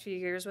last few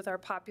years with our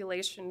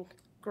population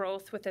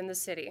growth within the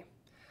city.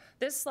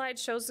 This slide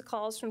shows the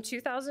calls from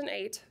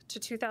 2008 to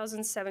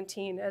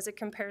 2017 as it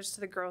compares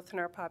to the growth in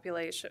our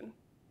population.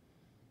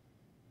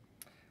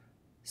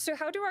 So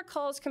how do our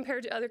calls compare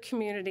to other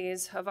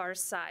communities of our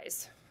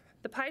size?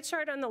 The pie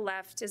chart on the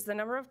left is the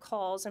number of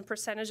calls and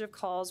percentage of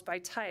calls by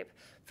type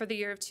for the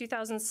year of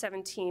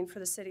 2017 for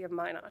the city of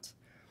Minot.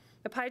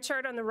 The pie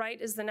chart on the right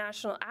is the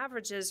national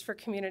averages for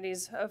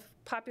communities of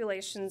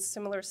populations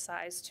similar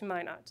size to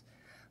Minot.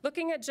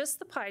 Looking at just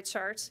the pie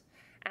chart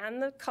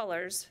and the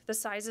colors, the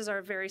sizes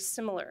are very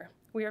similar.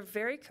 We are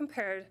very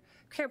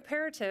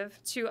comparative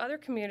to other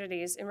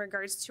communities in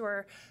regards to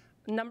our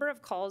number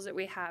of calls that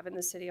we have in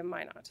the city of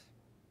Minot.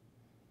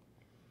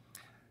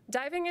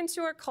 Diving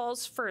into our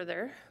calls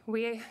further,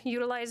 we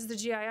utilize the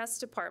GIS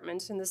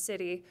department in the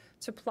city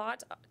to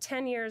plot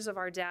 10 years of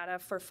our data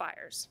for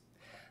fires.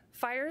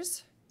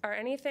 Fires are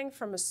anything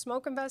from a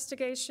smoke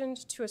investigation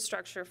to a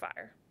structure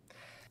fire.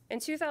 In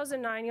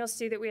 2009, you'll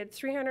see that we had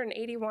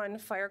 381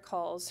 fire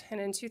calls,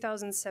 and in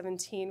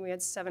 2017, we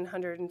had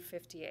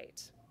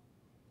 758.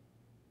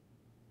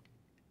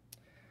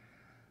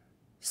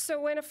 So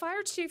when a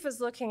fire chief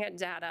is looking at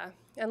data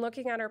and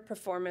looking at our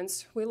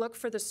performance, we look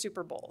for the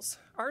Super Bowls.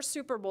 Our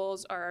Super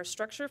Bowls are our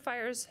structure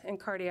fires and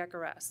cardiac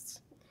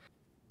arrests.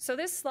 So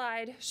this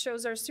slide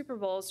shows our Super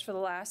Bowls for the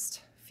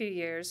last few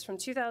years, from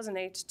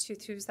 2008 to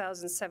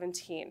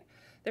 2017.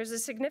 There's a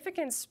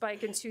significant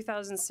spike in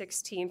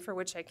 2016, for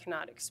which I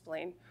cannot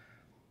explain.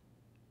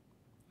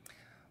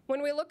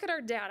 When we look at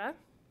our data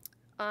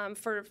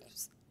for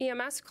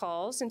EMS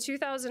calls, in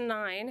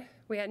 2009,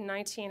 we had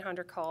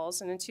 1,900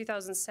 calls, and in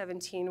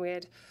 2017, we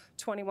had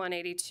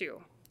 2,182.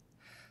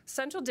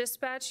 Central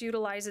Dispatch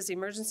utilizes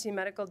emergency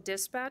medical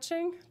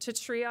dispatching to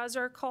triage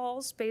our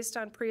calls based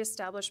on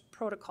pre-established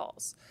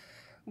protocols.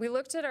 We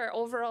looked at our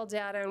overall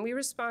data, and we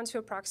respond to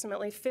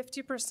approximately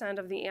 50%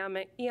 of the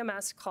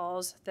EMS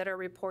calls that are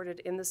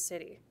reported in the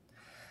city.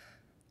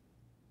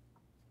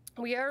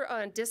 We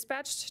are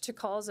dispatched to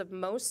calls of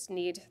most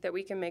need that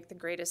we can make the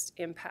greatest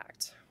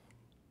impact.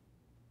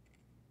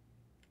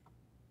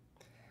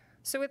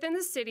 So within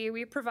the city,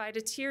 we provide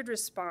a tiered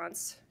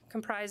response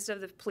comprised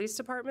of the police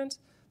department,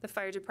 the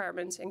fire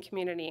department, and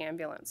community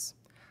ambulance.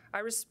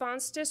 Our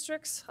response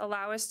districts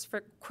allow us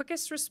for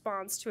quickest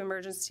response to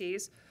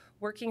emergencies,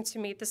 working to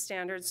meet the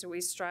standards that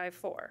we strive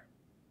for.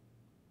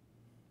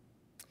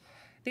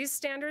 These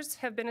standards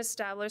have been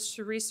established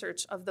through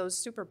research of those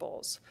Super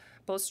Bowls,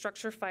 both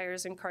structure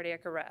fires and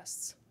cardiac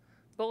arrests.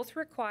 Both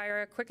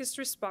require a quickest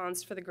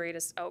response for the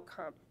greatest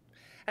outcome.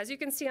 As you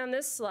can see on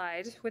this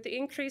slide, with the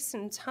increase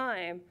in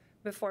time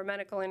before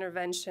medical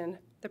intervention,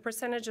 the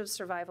percentage of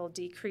survival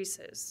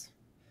decreases.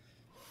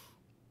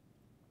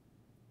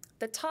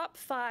 The top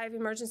 5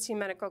 emergency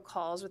medical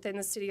calls within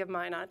the city of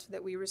Minot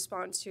that we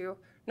respond to,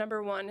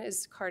 number 1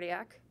 is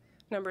cardiac,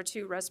 number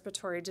 2,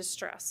 respiratory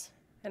distress,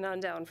 and on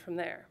down from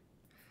there.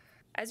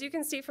 As you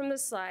can see from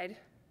this slide,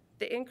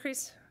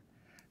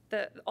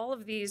 all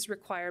of these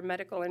require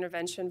medical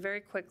intervention very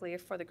quickly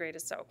for the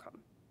greatest outcome.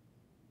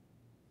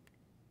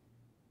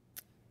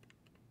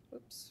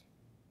 Oops.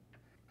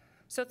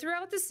 So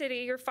throughout the city,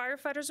 your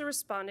firefighters are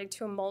responding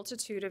to a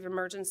multitude of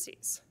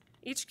emergencies.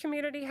 Each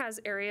community has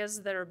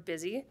areas that are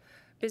busier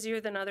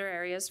than other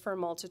areas for a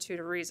multitude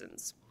of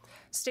reasons.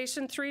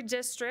 Station 3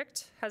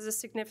 district has a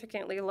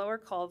significantly lower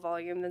call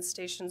volume than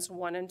stations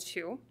 1 and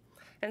 2,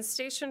 and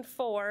Station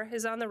 4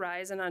 is on the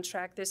rise and on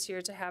track this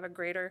year to have a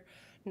greater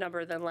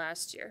number than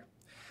last year.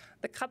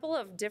 The couple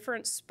of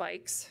different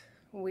spikes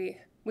we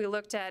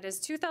looked at is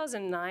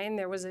 2009,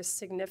 there was a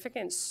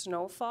significant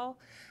snowfall,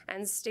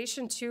 and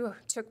Station 2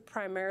 took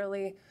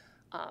primarily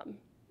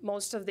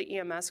most of the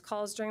EMS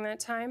calls during that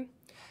time.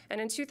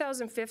 And in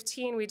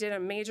 2015, we did a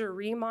major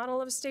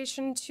remodel of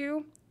Station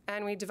 2,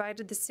 and we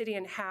divided the city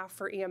in half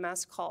for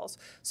EMS calls.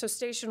 So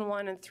Station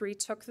 1 and 3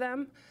 took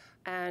them,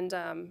 and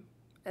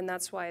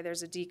that's why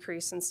there's a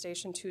decrease in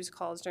Station 2's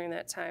calls during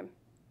that time.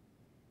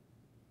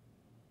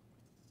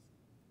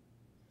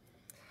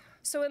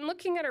 So in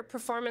looking at our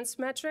performance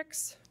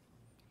metrics,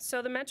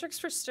 so the metrics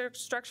for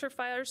structure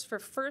fires for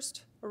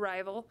first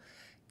arrival,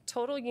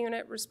 total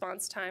unit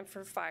response time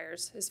for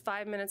fires is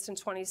 5 minutes and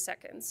 20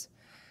 seconds.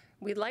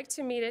 We'd like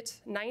to meet it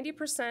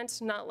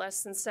 90%, not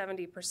less than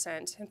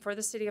 70%. And for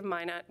the city of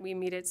Minot, we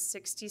meet it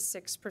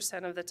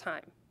 66% of the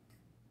time.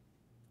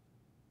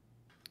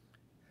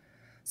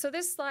 So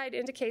this slide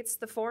indicates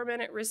the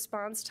 4-minute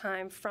response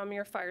time from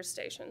your fire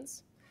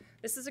stations.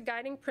 This is a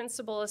guiding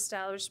principle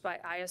established by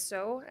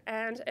ISO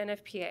and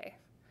NFPA.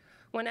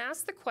 When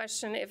asked the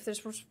question if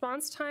this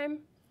response time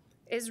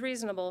is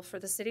reasonable for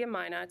the city of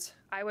Minot,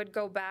 I would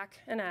go back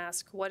and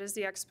ask, what is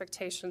the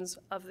expectations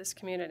of this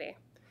community?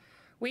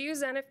 We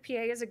use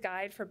NFPA as a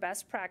guide for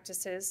best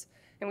practices,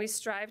 and we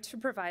strive to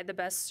provide the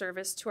best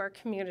service to our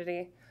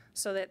community,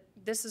 so that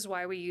this is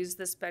why we use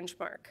this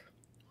benchmark.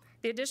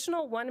 The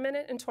additional 1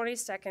 minute and 20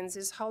 seconds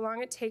is how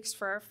long it takes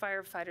for our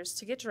firefighters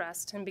to get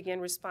dressed and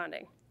begin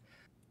responding.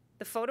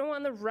 The photo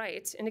on the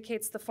right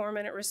indicates the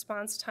 4-minute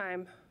response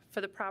time for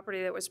the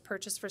property that was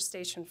purchased for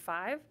Station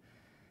 5,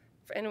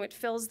 and it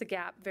fills the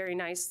gap very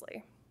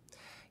nicely.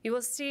 You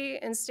will see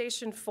in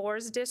Station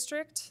 4's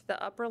district,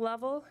 the upper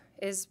level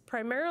is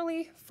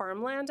primarily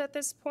farmland at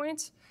this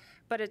point,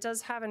 but it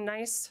does have a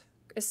nice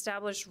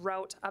established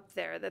route up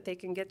there that they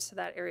can get to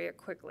that area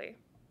quickly.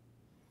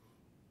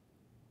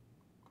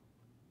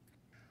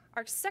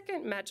 Our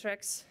second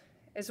metrics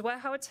is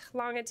how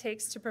long it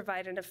takes to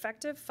provide an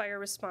effective fire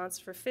response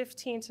for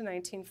 15 to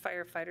 19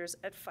 firefighters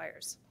at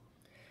fires.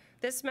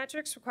 This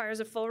metrics requires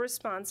a full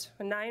response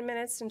for 9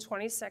 minutes and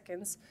 20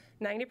 seconds,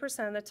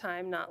 90% of the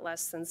time, not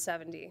less than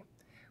 70.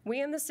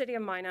 We in the city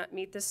of Minot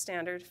meet this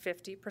standard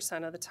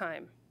 50% of the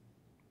time.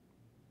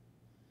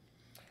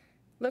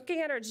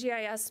 Looking at our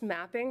GIS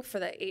mapping for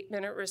the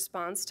 8-minute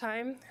response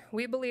time,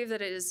 we believe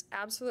that it is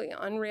absolutely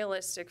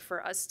unrealistic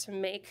for us to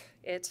make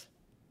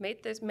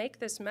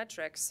this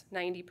metrics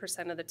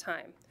 90% of the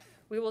time.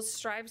 We will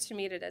strive to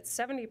meet it at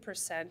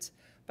 70%,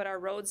 but our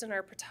roads and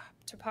our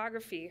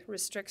topography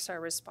restricts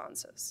our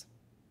responses.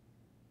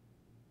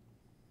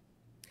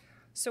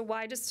 So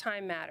why does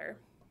time matter?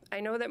 I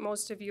know that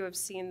most of you have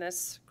seen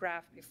this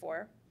graph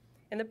before.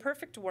 In the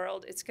perfect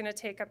world, it's going to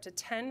take up to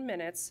 10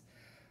 minutes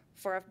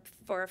for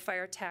a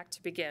fire attack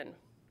to begin.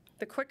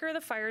 The quicker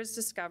the fire is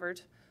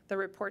discovered, the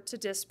report to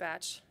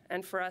dispatch,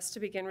 and for us to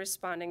begin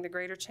responding, the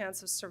greater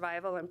chance of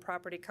survival and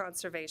property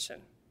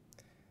conservation.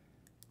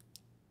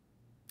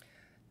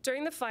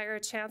 During the fire, a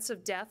chance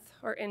of death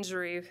or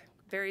injury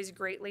varies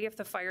greatly if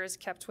the fire is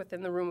kept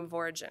within the room of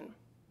origin.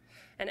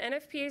 An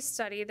NFPA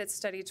study that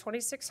studied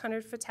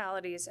 2,600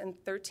 fatalities and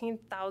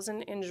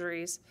 13,000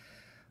 injuries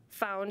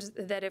found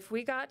that if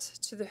we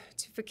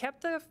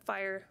kept the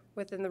fire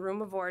within the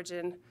room of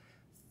origin,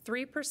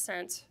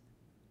 3%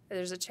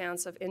 there's a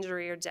chance of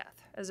injury or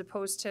death, as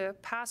opposed to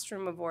past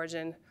room of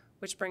origin,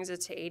 which brings it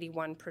to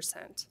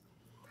 81%.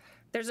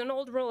 There's an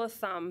old rule of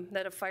thumb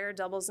that a fire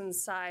doubles in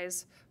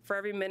size for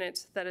every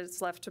minute that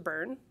it's left to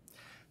burn.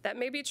 That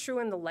may be true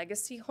in the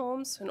legacy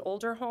homes and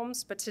older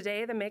homes, but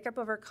today the makeup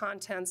of our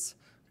contents,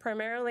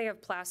 primarily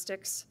of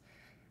plastics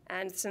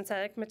and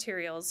synthetic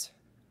materials,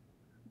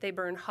 they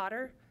burn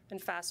hotter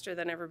and faster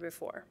than ever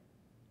before.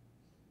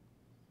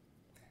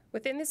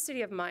 Within the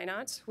city of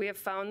Minot, we have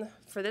found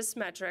for this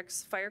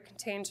metrics, fire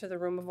contained to the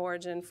room of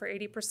origin for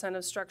 80%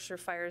 of structure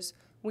fires,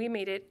 we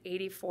made it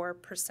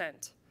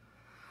 84%.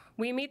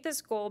 We meet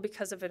this goal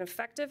because of an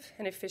effective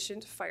and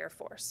efficient fire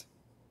force.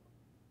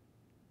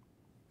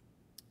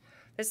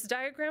 This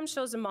diagram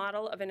shows a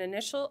model of an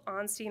initial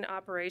on-scene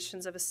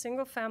operations of a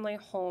single-family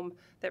home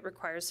that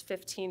requires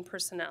 15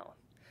 personnel.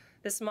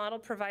 This model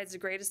provides the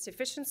greatest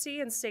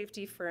efficiency and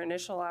safety for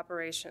initial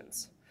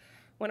operations.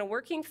 When a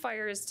working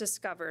fire is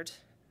discovered,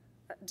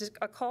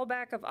 a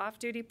callback of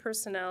off-duty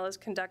personnel is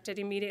conducted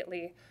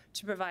immediately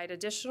to provide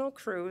additional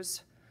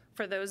crews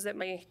for those that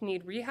may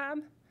need rehab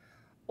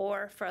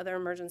or for other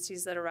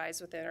emergencies that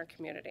arise within our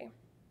community.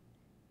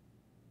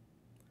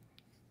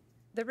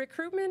 The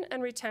recruitment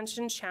and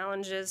retention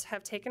challenges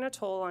have taken a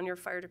toll on your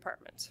fire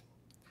department.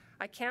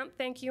 I can't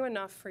thank you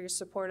enough for your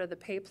support of the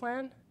pay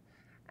plan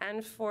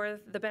and for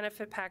the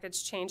benefit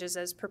package changes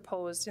as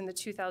proposed in the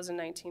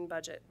 2019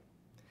 budget.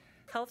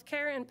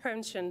 Healthcare and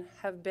pension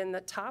have been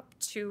the top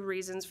 2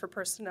 reasons for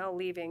personnel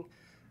leaving,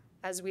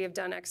 as we have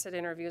done exit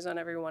interviews on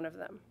every one of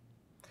them.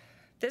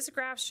 This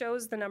graph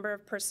shows the number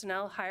of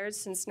personnel hired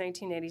since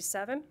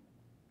 1987,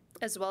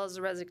 as well as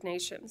the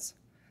resignations.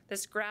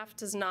 This graph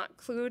does not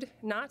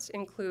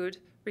include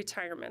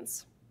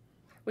retirements.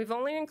 We've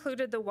only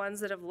included the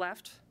ones that have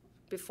left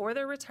before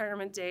their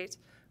retirement date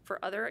for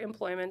other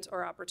employment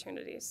or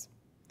opportunities.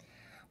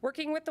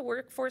 Working with the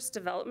Workforce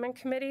Development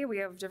Committee, we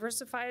have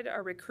diversified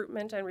our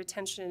recruitment and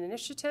retention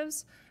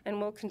initiatives and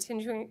will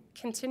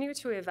continue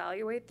to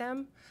evaluate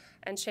them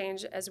and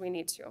change as we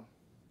need to.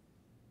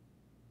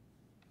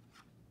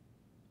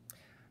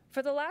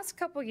 For the last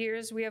couple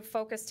years, we have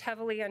focused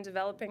heavily on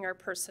developing our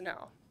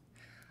personnel.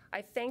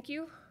 I thank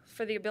you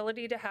for the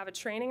ability to have a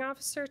training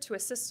officer to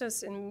assist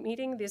us in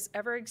meeting these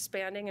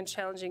ever-expanding and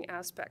challenging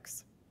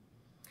aspects.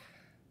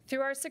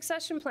 Through our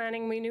succession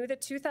planning, we knew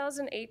that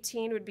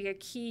 2018 would be a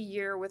key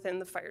year within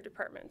the fire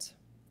department.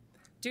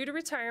 Due to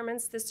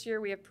retirements, this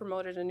year we have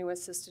promoted a new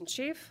assistant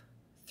chief,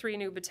 3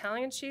 new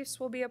battalion chiefs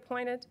will be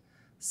appointed,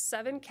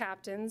 7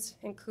 captains,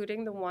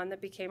 including the one that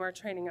became our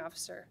training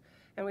officer,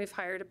 and we've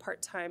hired a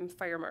part-time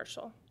fire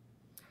marshal.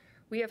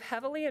 We have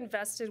heavily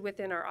invested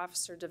within our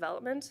officer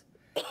development,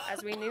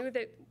 as we knew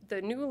that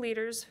the new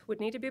leaders would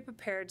need to be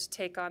prepared to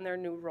take on their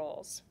new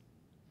roles.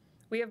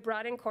 We have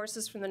brought in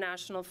courses from the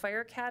National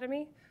Fire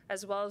Academy,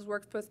 as well as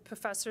worked with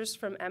professors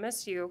from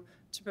MSU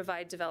to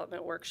provide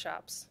development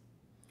workshops.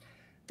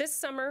 This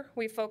summer,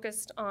 we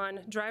focused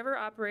on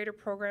driver-operator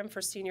program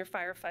for senior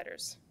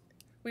firefighters.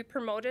 We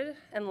promoted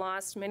and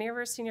lost many of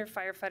our senior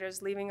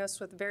firefighters, leaving us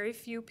with very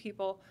few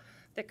people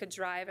that could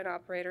drive and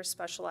operate our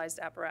specialized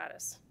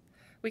apparatus.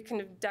 We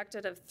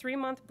conducted a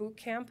 3-month boot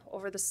camp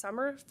over the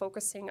summer,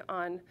 focusing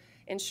on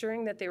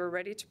ensuring that they were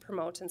ready to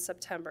promote in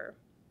September.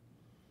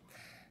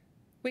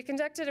 We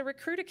conducted a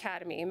recruit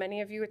academy.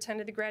 Many of you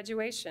attended the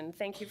graduation.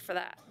 Thank you for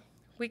that.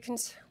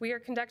 We are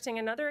conducting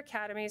another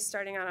academy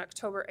starting on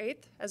October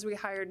 8th, as we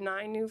hired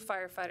 9 new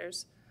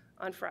firefighters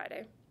on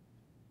Friday.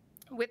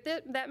 With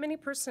that many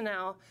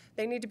personnel,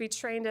 they need to be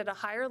trained at a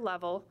higher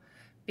level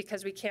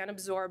because we can't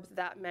absorb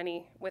that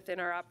many within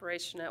our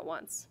operation at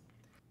once.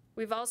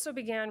 We've also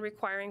began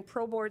requiring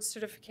Pro Board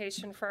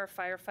certification for our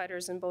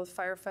firefighters in both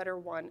Firefighter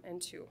 1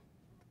 and 2.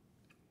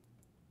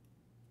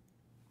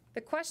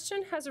 The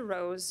question has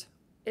arose,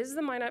 is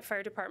the Minot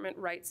Fire Department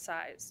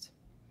right-sized?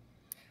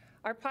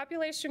 Our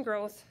population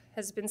growth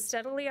has been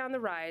steadily on the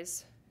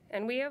rise,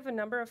 and we have a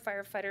number of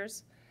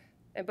firefighters,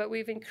 but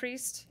we've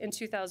increased in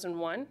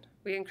 2001,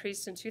 we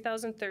increased in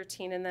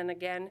 2013, and then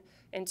again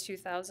in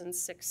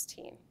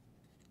 2016.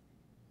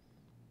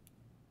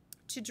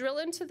 To drill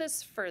into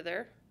this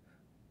further,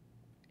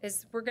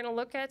 we're going to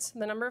look at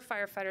the number of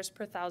firefighters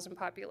per 1,000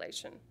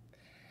 population.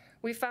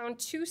 We found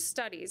 2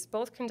 studies,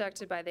 both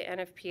conducted by the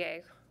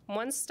NFPA.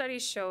 One study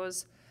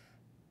shows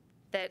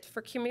that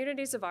for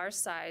communities of our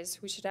size,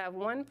 we should have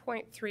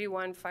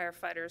 1.31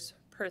 firefighters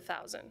per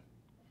 1,000.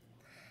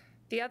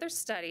 The other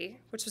study,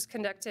 which was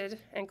conducted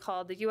and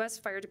called the U.S.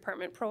 Fire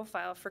Department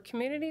Profile for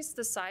communities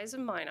the size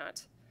of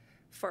Minot,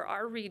 for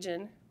our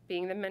region,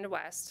 being the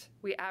Midwest,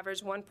 we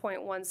average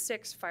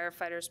 1.16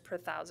 firefighters per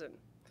 1,000.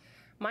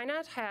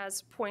 Minot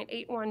has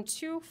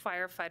 0.812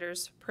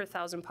 firefighters per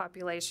 1,000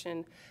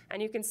 population, and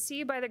you can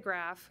see by the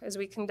graph, as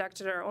we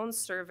conducted our own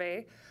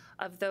survey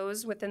of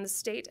those within the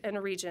state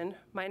and region,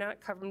 Minot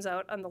comes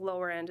out on the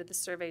lower end of the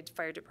surveyed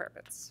fire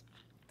departments.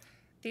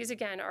 These,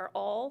 again, are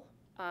all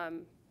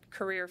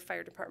career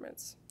fire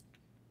departments.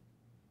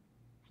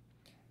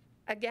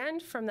 Again,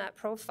 from that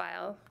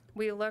profile,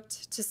 we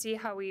looked to see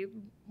how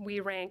we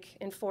rank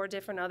in 4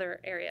 different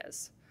other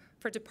areas.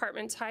 For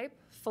department type,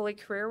 fully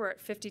career, we're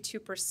at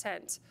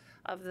 52%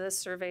 of the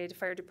surveyed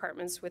fire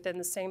departments within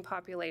the same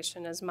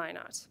population as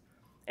Minot.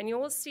 And you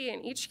will see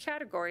in each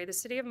category, the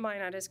city of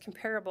Minot is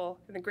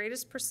comparable in the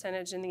greatest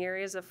percentage in the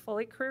areas of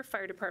fully career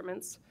fire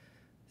departments,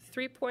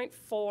 3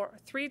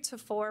 to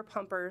 4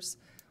 pumpers,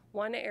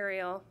 1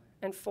 aerial,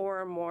 and 4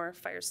 or more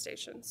fire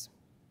stations.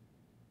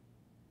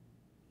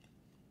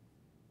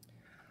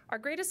 Our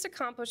greatest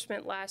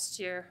accomplishment last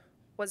year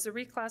was the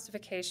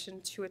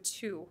reclassification to a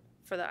 2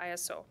 for the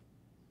ISO.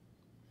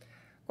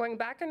 Going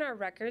back in our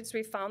records,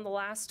 we found the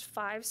last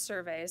 5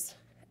 surveys,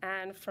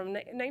 and from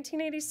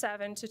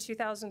 1987 to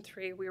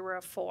 2003, we were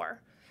a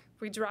 4.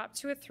 We dropped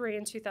to a 3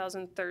 in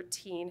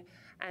 2013,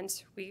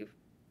 and we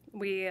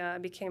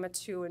became a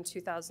 2 in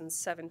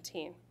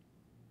 2017.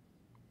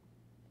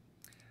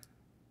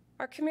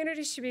 Our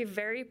community should be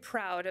very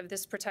proud of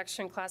this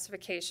protection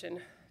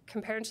classification.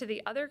 Compared to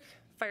the other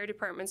fire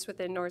departments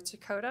within North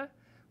Dakota,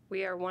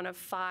 we are one of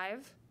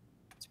 5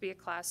 to be a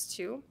Class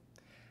 2.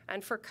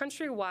 And for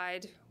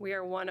countrywide, we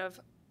are one of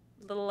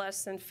a little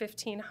less than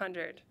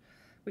 1,500.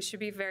 We should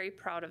be very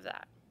proud of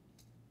that.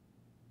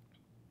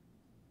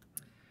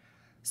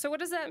 So what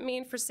does that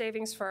mean for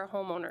savings for our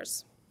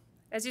homeowners?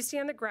 As you see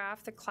on the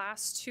graph, the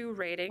Class 2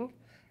 rating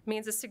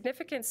means a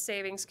significant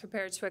savings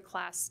compared to a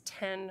Class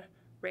 10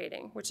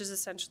 rating, which is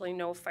essentially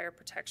no fire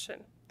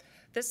protection.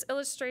 This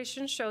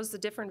illustration shows the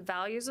different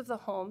values of the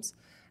homes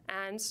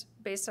and,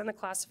 based on the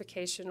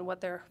classification,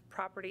 what their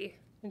property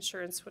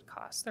insurance would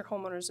cost, their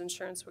homeowner's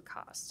insurance would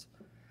cost.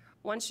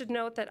 One should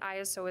note that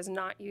ISO is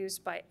not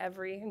used by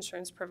every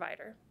insurance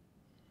provider.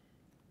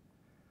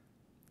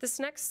 This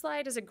next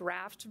slide is a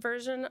graphed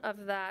version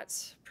of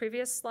that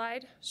previous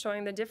slide,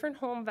 showing the different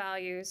home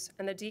values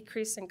and the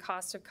decrease in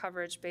cost of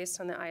coverage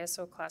based on the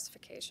ISO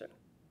classification.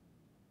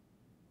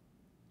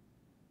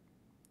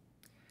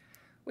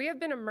 We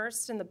have been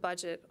immersed in the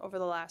budget over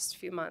the last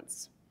few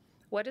months.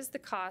 What is the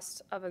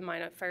cost of a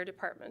Minot Fire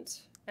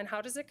Department, and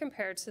how does it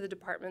compare to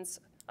the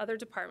other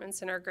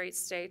departments in our great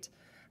state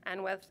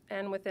and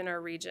within our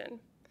region?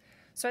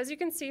 So as you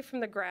can see from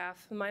the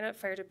graph, the Minot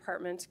Fire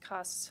Department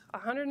costs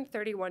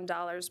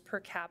 $131 per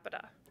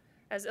capita.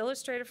 As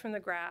illustrated from the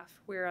graph,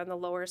 we are on the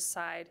lower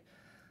side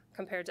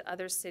compared to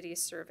other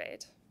cities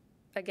surveyed.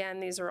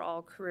 Again, these are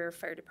all career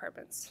fire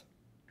departments.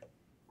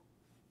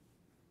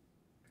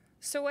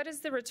 So what is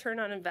the return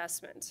on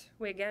investment?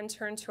 We again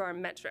turn to our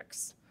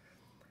metrics.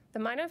 The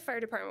Minot Fire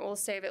Department will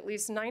save at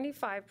least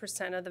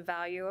 95% of the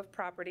value of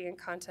property and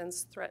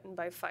contents threatened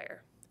by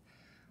fire.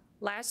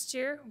 Last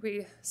year,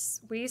 we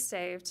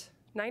saved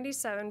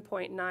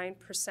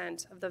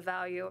 97.9% of the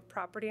value of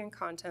property and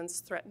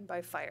contents threatened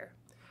by fire.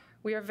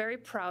 We are very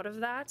proud of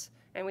that,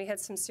 and we had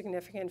some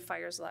significant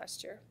fires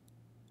last year.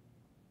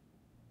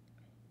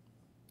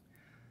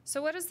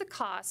 So what is the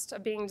cost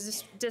of being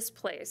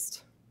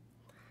displaced?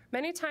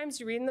 Many times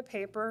you read in the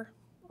paper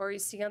or you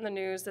see on the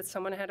news that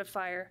someone had a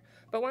fire,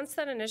 but once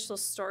that initial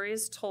story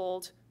is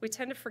told, we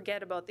tend to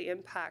forget about the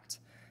impact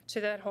to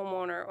that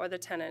homeowner or the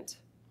tenant.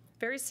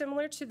 Very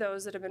similar to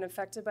those that have been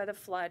affected by the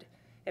flood,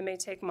 it may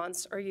take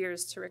months or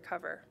years to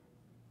recover.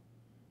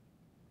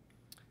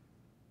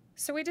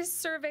 So we just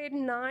surveyed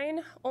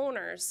 9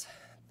 owners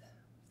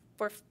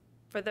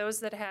for those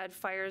that had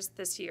fires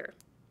this year.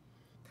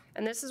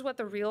 And this is what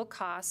the real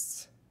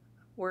costs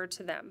were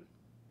to them.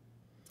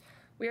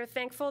 We are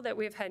thankful that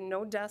we have had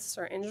no deaths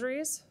or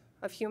injuries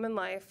of human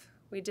life.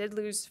 We did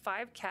lose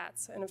 5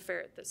 cats and a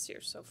ferret this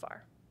year so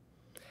far.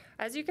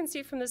 As you can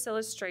see from this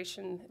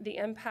illustration, the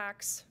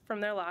impacts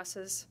from their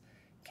losses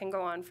can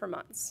go on for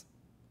months.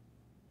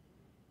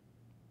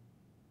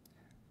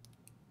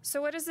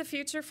 So what is the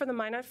future for the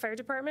Minot Fire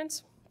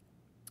Department?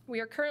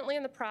 We are currently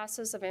in the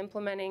process of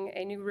implementing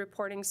a new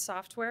reporting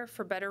software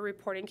for better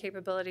reporting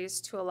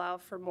capabilities to allow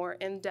for more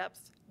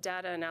in-depth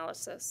data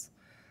analysis.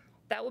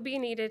 That will be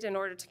needed in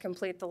order to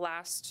complete the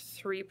last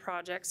 3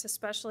 projects,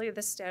 especially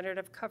the standard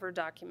of cover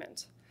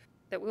document,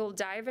 that we will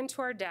dive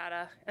into our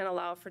data and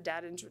allow for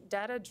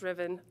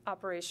data-driven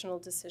operational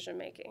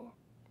decision-making.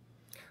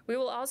 We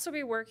will also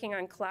be working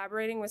on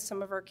collaborating with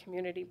some of our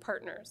community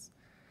partners.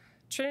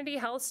 Trinity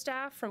Health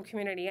staff from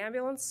Community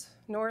Ambulance,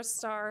 North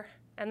Star,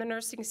 and the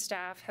nursing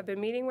staff have been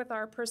meeting with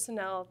our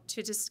personnel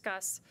to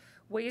discuss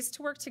ways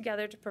to work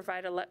together to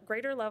provide a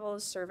greater level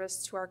of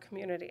service to our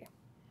community.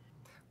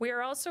 We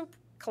are also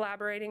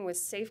collaborating with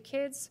Safe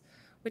Kids,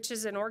 which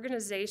is an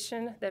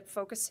organization that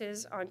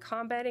focuses on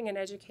combating and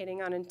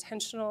educating on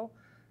intentional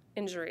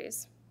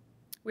injuries.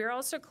 We are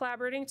also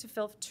collaborating to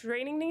fill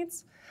training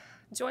needs,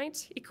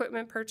 joint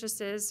equipment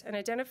purchases, and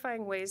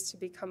identifying ways to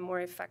become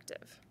more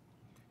effective.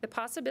 The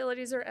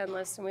possibilities are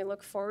endless, and we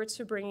look forward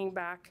to bringing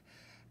back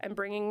and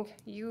bringing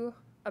you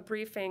a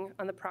briefing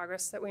on the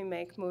progress that we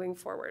make moving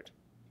forward.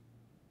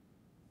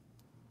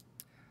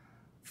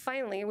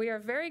 Finally, we are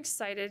very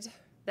excited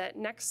that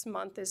next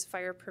month is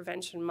Fire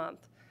Prevention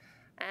Month,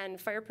 and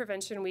Fire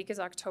Prevention Week is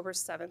October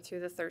 7th through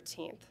the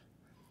 13th.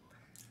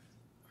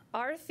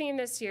 Our theme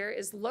this year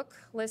is look,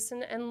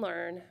 listen, and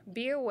learn.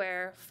 Be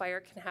aware, fire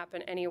can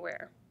happen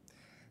anywhere.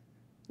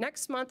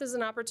 Next month is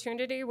an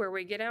opportunity where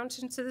we get out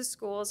into the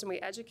schools and we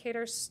educate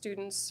our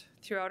students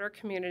throughout our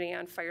community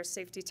on fire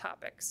safety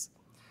topics.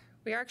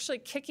 We are actually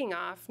kicking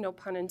off, no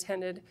pun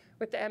intended,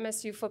 with the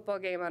MSU football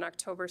game on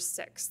October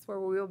 6th, where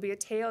we will be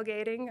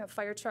tailgating. A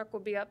fire truck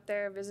will be up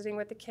there visiting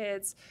with the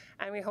kids,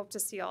 and we hope to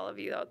see all of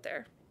you out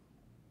there.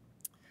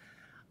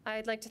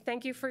 I'd like to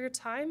thank you for your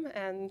time,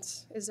 and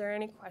is there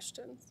any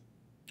questions?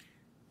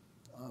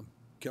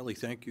 Kelly,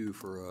 thank you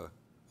for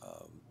a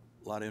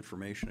lot of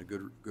information, a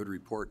good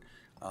report.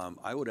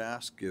 I would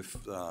ask if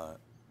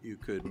you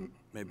could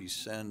maybe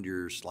send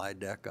your slide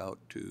deck out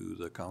to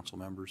the council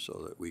members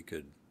so that we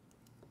could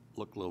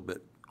look a little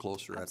bit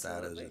closer at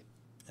that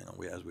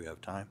as we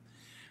have time.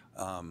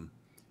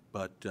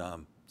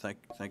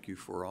 Thank you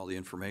for all the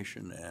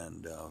information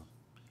and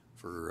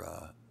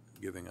for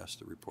giving us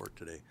the report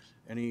today.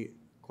 Any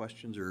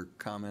questions or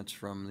comments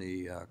from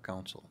the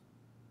council?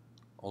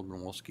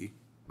 Alderman Wolski.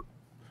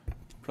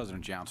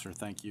 President Janser,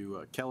 thank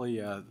you.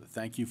 Kelly,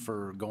 thank you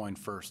for going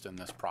first in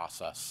this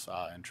process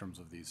in terms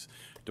of these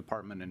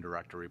department and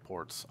director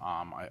reports.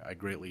 I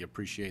greatly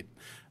appreciate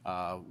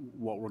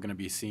what we're going to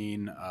be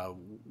seeing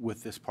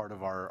with this part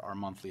of our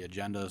monthly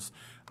agendas.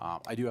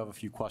 I do have a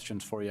few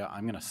questions for you.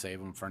 I'm going to save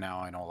them for now.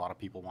 I know a lot of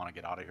people want to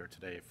get out of here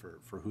today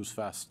for Who's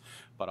Fest,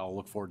 but I'll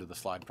look forward to the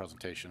slide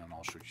presentation and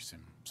I'll shoot you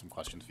some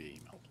questions via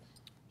email.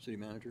 City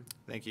Manager.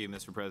 Thank you,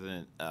 Mr.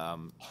 President.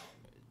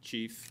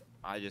 Chief,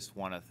 I just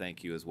want to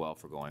thank you as well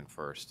for going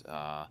first.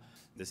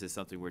 This is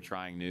something we're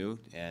trying new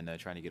and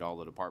trying to get all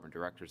the department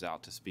directors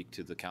out to speak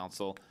to the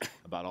council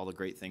about all the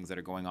great things that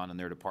are going on in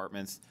their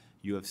departments.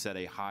 You have set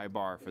a high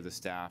bar for the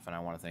staff, and I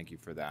want to thank you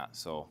for that.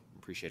 So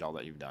appreciate all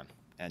that you've done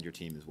and your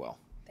team as well.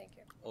 Thank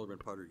you. Alderman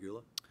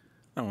Potter-Gula.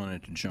 I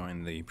wanted to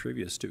join the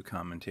previous two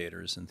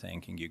commentators in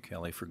thanking you,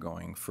 Kelly, for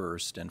going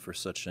first and for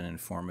such an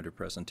informative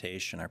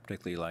presentation. I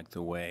particularly like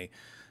the way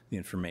the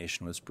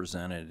information was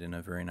presented in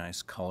a very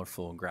nice,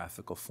 colorful,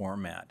 graphical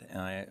format.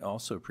 And I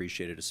also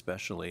appreciated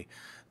especially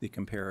the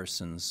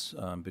comparisons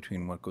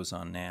between what goes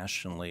on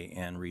nationally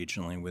and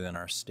regionally within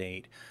our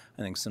state.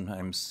 I think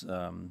sometimes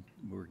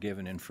we're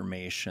given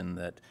information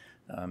that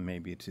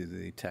maybe to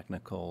the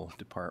technical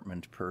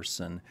department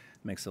person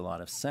makes a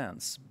lot of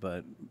sense,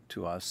 but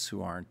to us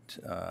who aren't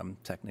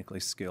technically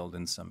skilled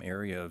in some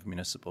area of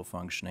municipal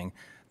functioning,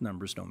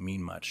 numbers don't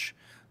mean much.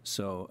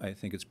 So I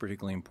think it's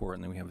particularly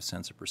important that we have a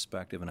sense of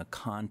perspective and a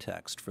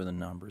context for the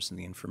numbers and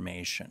the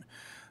information.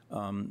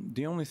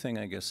 The only thing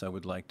I guess I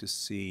would like to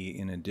see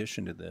in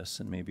addition to this,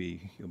 and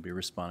maybe you'll be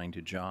responding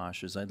to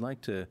Josh, is I'd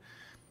like to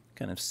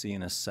kind of see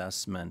an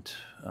assessment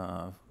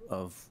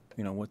of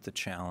what the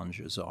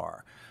challenges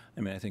are.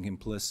 I mean, I think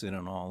implicit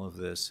in all of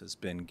this has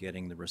been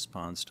getting the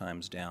response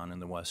times down in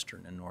the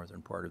western and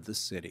northern part of the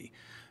city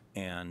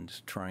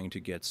and trying to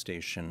get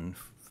Station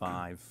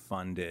 5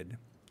 funded.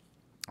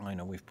 I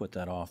know we've put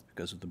that off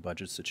because of the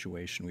budget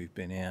situation we've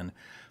been in,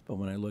 but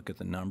when I look at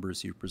the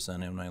numbers you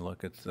presented, when I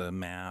look at the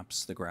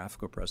maps, the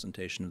graphical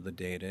presentation of the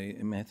data,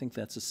 I mean, I think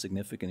that's a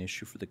significant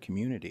issue for the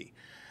community.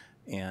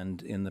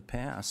 And in the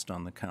past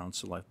on the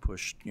council, I've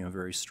pushed,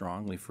 very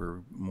strongly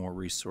for more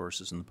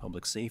resources in the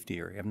public safety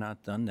area. I've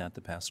not done that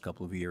the past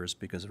couple of years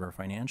because of our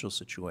financial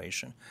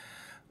situation.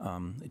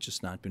 It's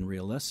just not been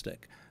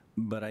realistic.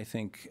 But I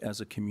think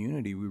as a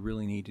community, we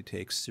really need to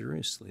take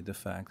seriously the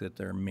fact that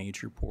there are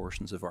major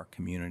portions of our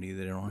community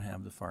that don't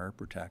have the fire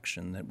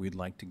protection that we'd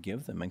like to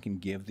give them and can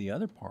give the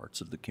other parts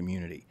of the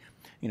community.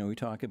 We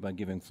talk about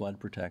giving flood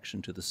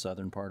protection to the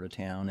southern part of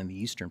town and the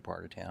eastern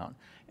part of town,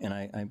 and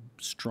I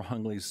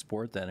strongly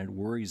support that. It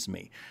worries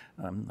me.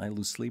 I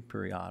lose sleep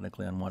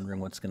periodically on wondering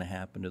what's going to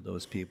happen to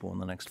those people when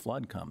the next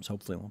flood comes.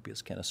 Hopefully it won't be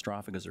as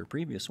catastrophic as their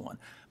previous one.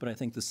 But I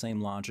think the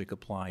same logic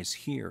applies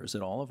here, is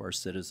that all of our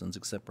citizens,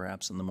 except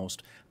perhaps in the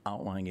most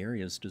outlying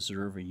areas,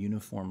 deserve a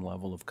uniform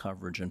level of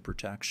coverage and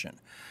protection.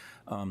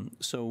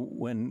 So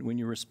when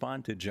you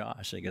respond to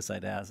Josh, I guess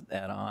I'd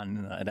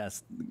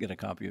get a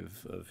copy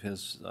of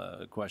his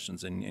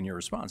questions in your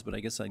response, but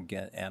I guess I'd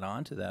add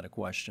on to that a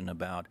question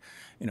about,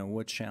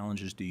 what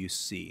challenges do you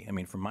see? I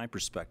mean, from my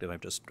perspective,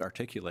 I've just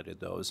articulated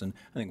those, and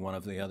I think one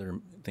of the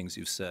other things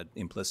you've said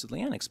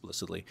implicitly and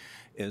explicitly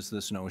is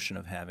this notion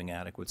of having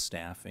adequate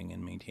staffing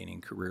and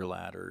maintaining career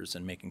ladders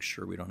and making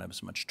sure we don't have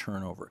so much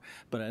turnover.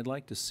 But I'd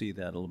like to see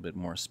that a little bit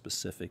more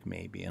specific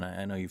maybe, and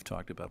I know you've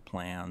talked about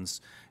plans,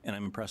 and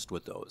I'm impressed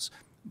with those.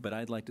 but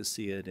I'd like to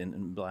see it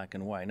in black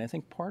and white. And I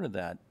think part of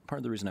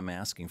the reason I'm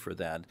asking for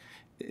that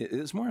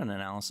is more an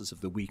analysis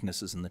of the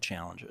weaknesses and the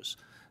challenges.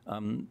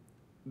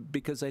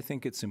 Because I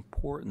think it's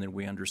important that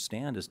we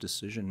understand as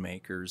decision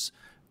makers,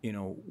 you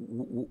know,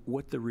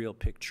 what the real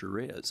picture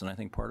is. And I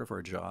think part of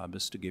our job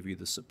is to give you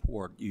the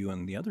support, you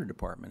and the other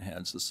department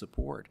heads, the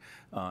support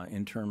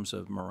in terms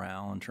of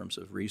morale, in terms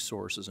of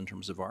resources, in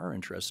terms of our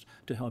interest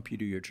to help you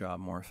do your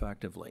job more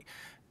effectively.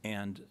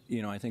 And,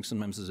 you know, I think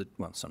sometimes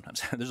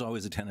sometimes there's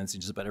always a tendency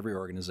just about every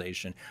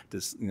organization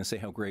to say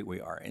how great we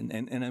are.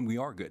 And we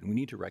are good. And we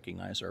need to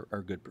recognize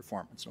our good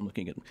performance. I'm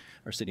looking at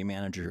our city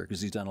manager here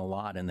because he's done a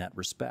lot in that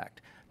respect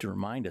to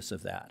remind us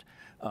of that.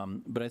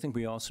 But I think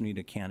we also need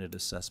a candid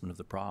assessment of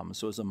the problem.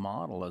 So as a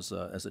model, as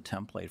a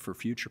template for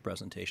future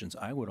presentations,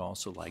 I would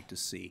also like to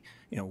see,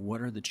 you know, what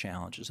are the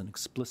challenges, an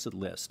explicit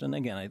list. And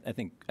again, I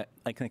think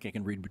I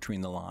can read between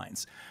the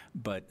lines.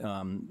 But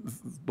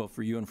both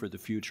for you and for the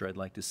future, I'd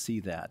like to see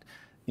that.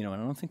 You know,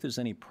 and I don't think there's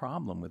any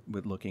problem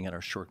with looking at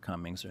our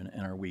shortcomings and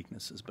our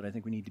weaknesses, but I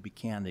think we need to be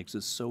candid because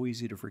it's so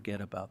easy to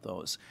forget about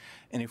those.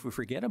 And if we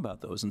forget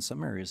about those in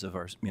some areas of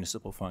our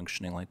municipal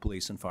functioning, like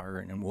police and fire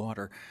and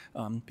water,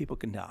 people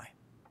can die.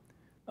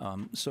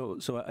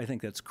 So I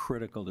think that's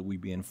critical that we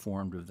be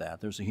informed of that.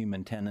 There's a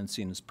human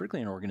tendency, and it's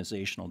particularly an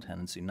organizational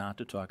tendency, not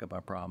to talk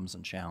about problems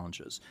and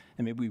challenges.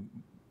 And maybe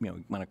we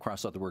want to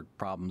cross out the word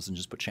problems and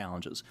just put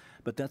challenges,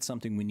 but that's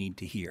something we need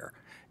to hear.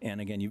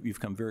 And again, you've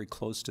come very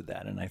close to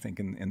that, and I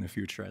think in the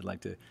future I'd like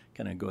to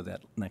kind of go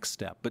that next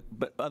step.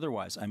 But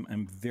otherwise,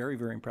 I'm very,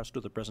 very impressed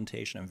with the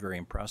presentation. I'm very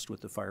impressed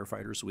with the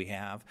firefighters we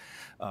have,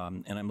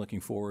 and I'm looking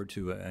forward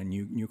to a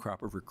new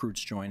crop of recruits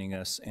joining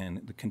us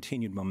and the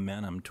continued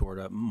momentum toward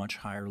a much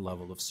higher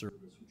level of service,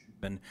 which we've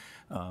been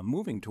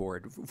moving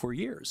toward for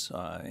years.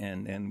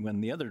 And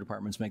when the other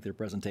departments make their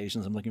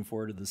presentations, I'm looking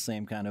forward to the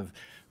same kind of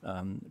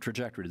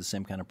trajectory, the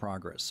same kind of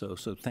progress. So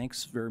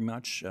thanks very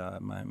much.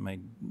 My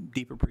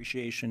deep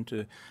appreciation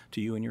to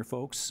you and your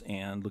folks,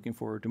 and looking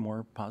forward to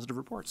more positive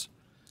reports.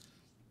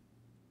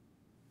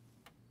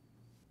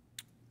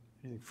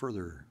 Anything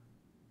further?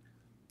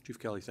 Chief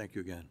Kelly, thank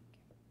you again.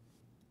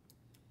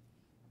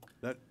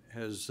 That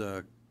has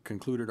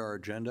concluded our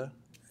agenda,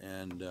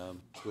 and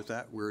with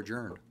that, we're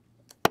adjourned.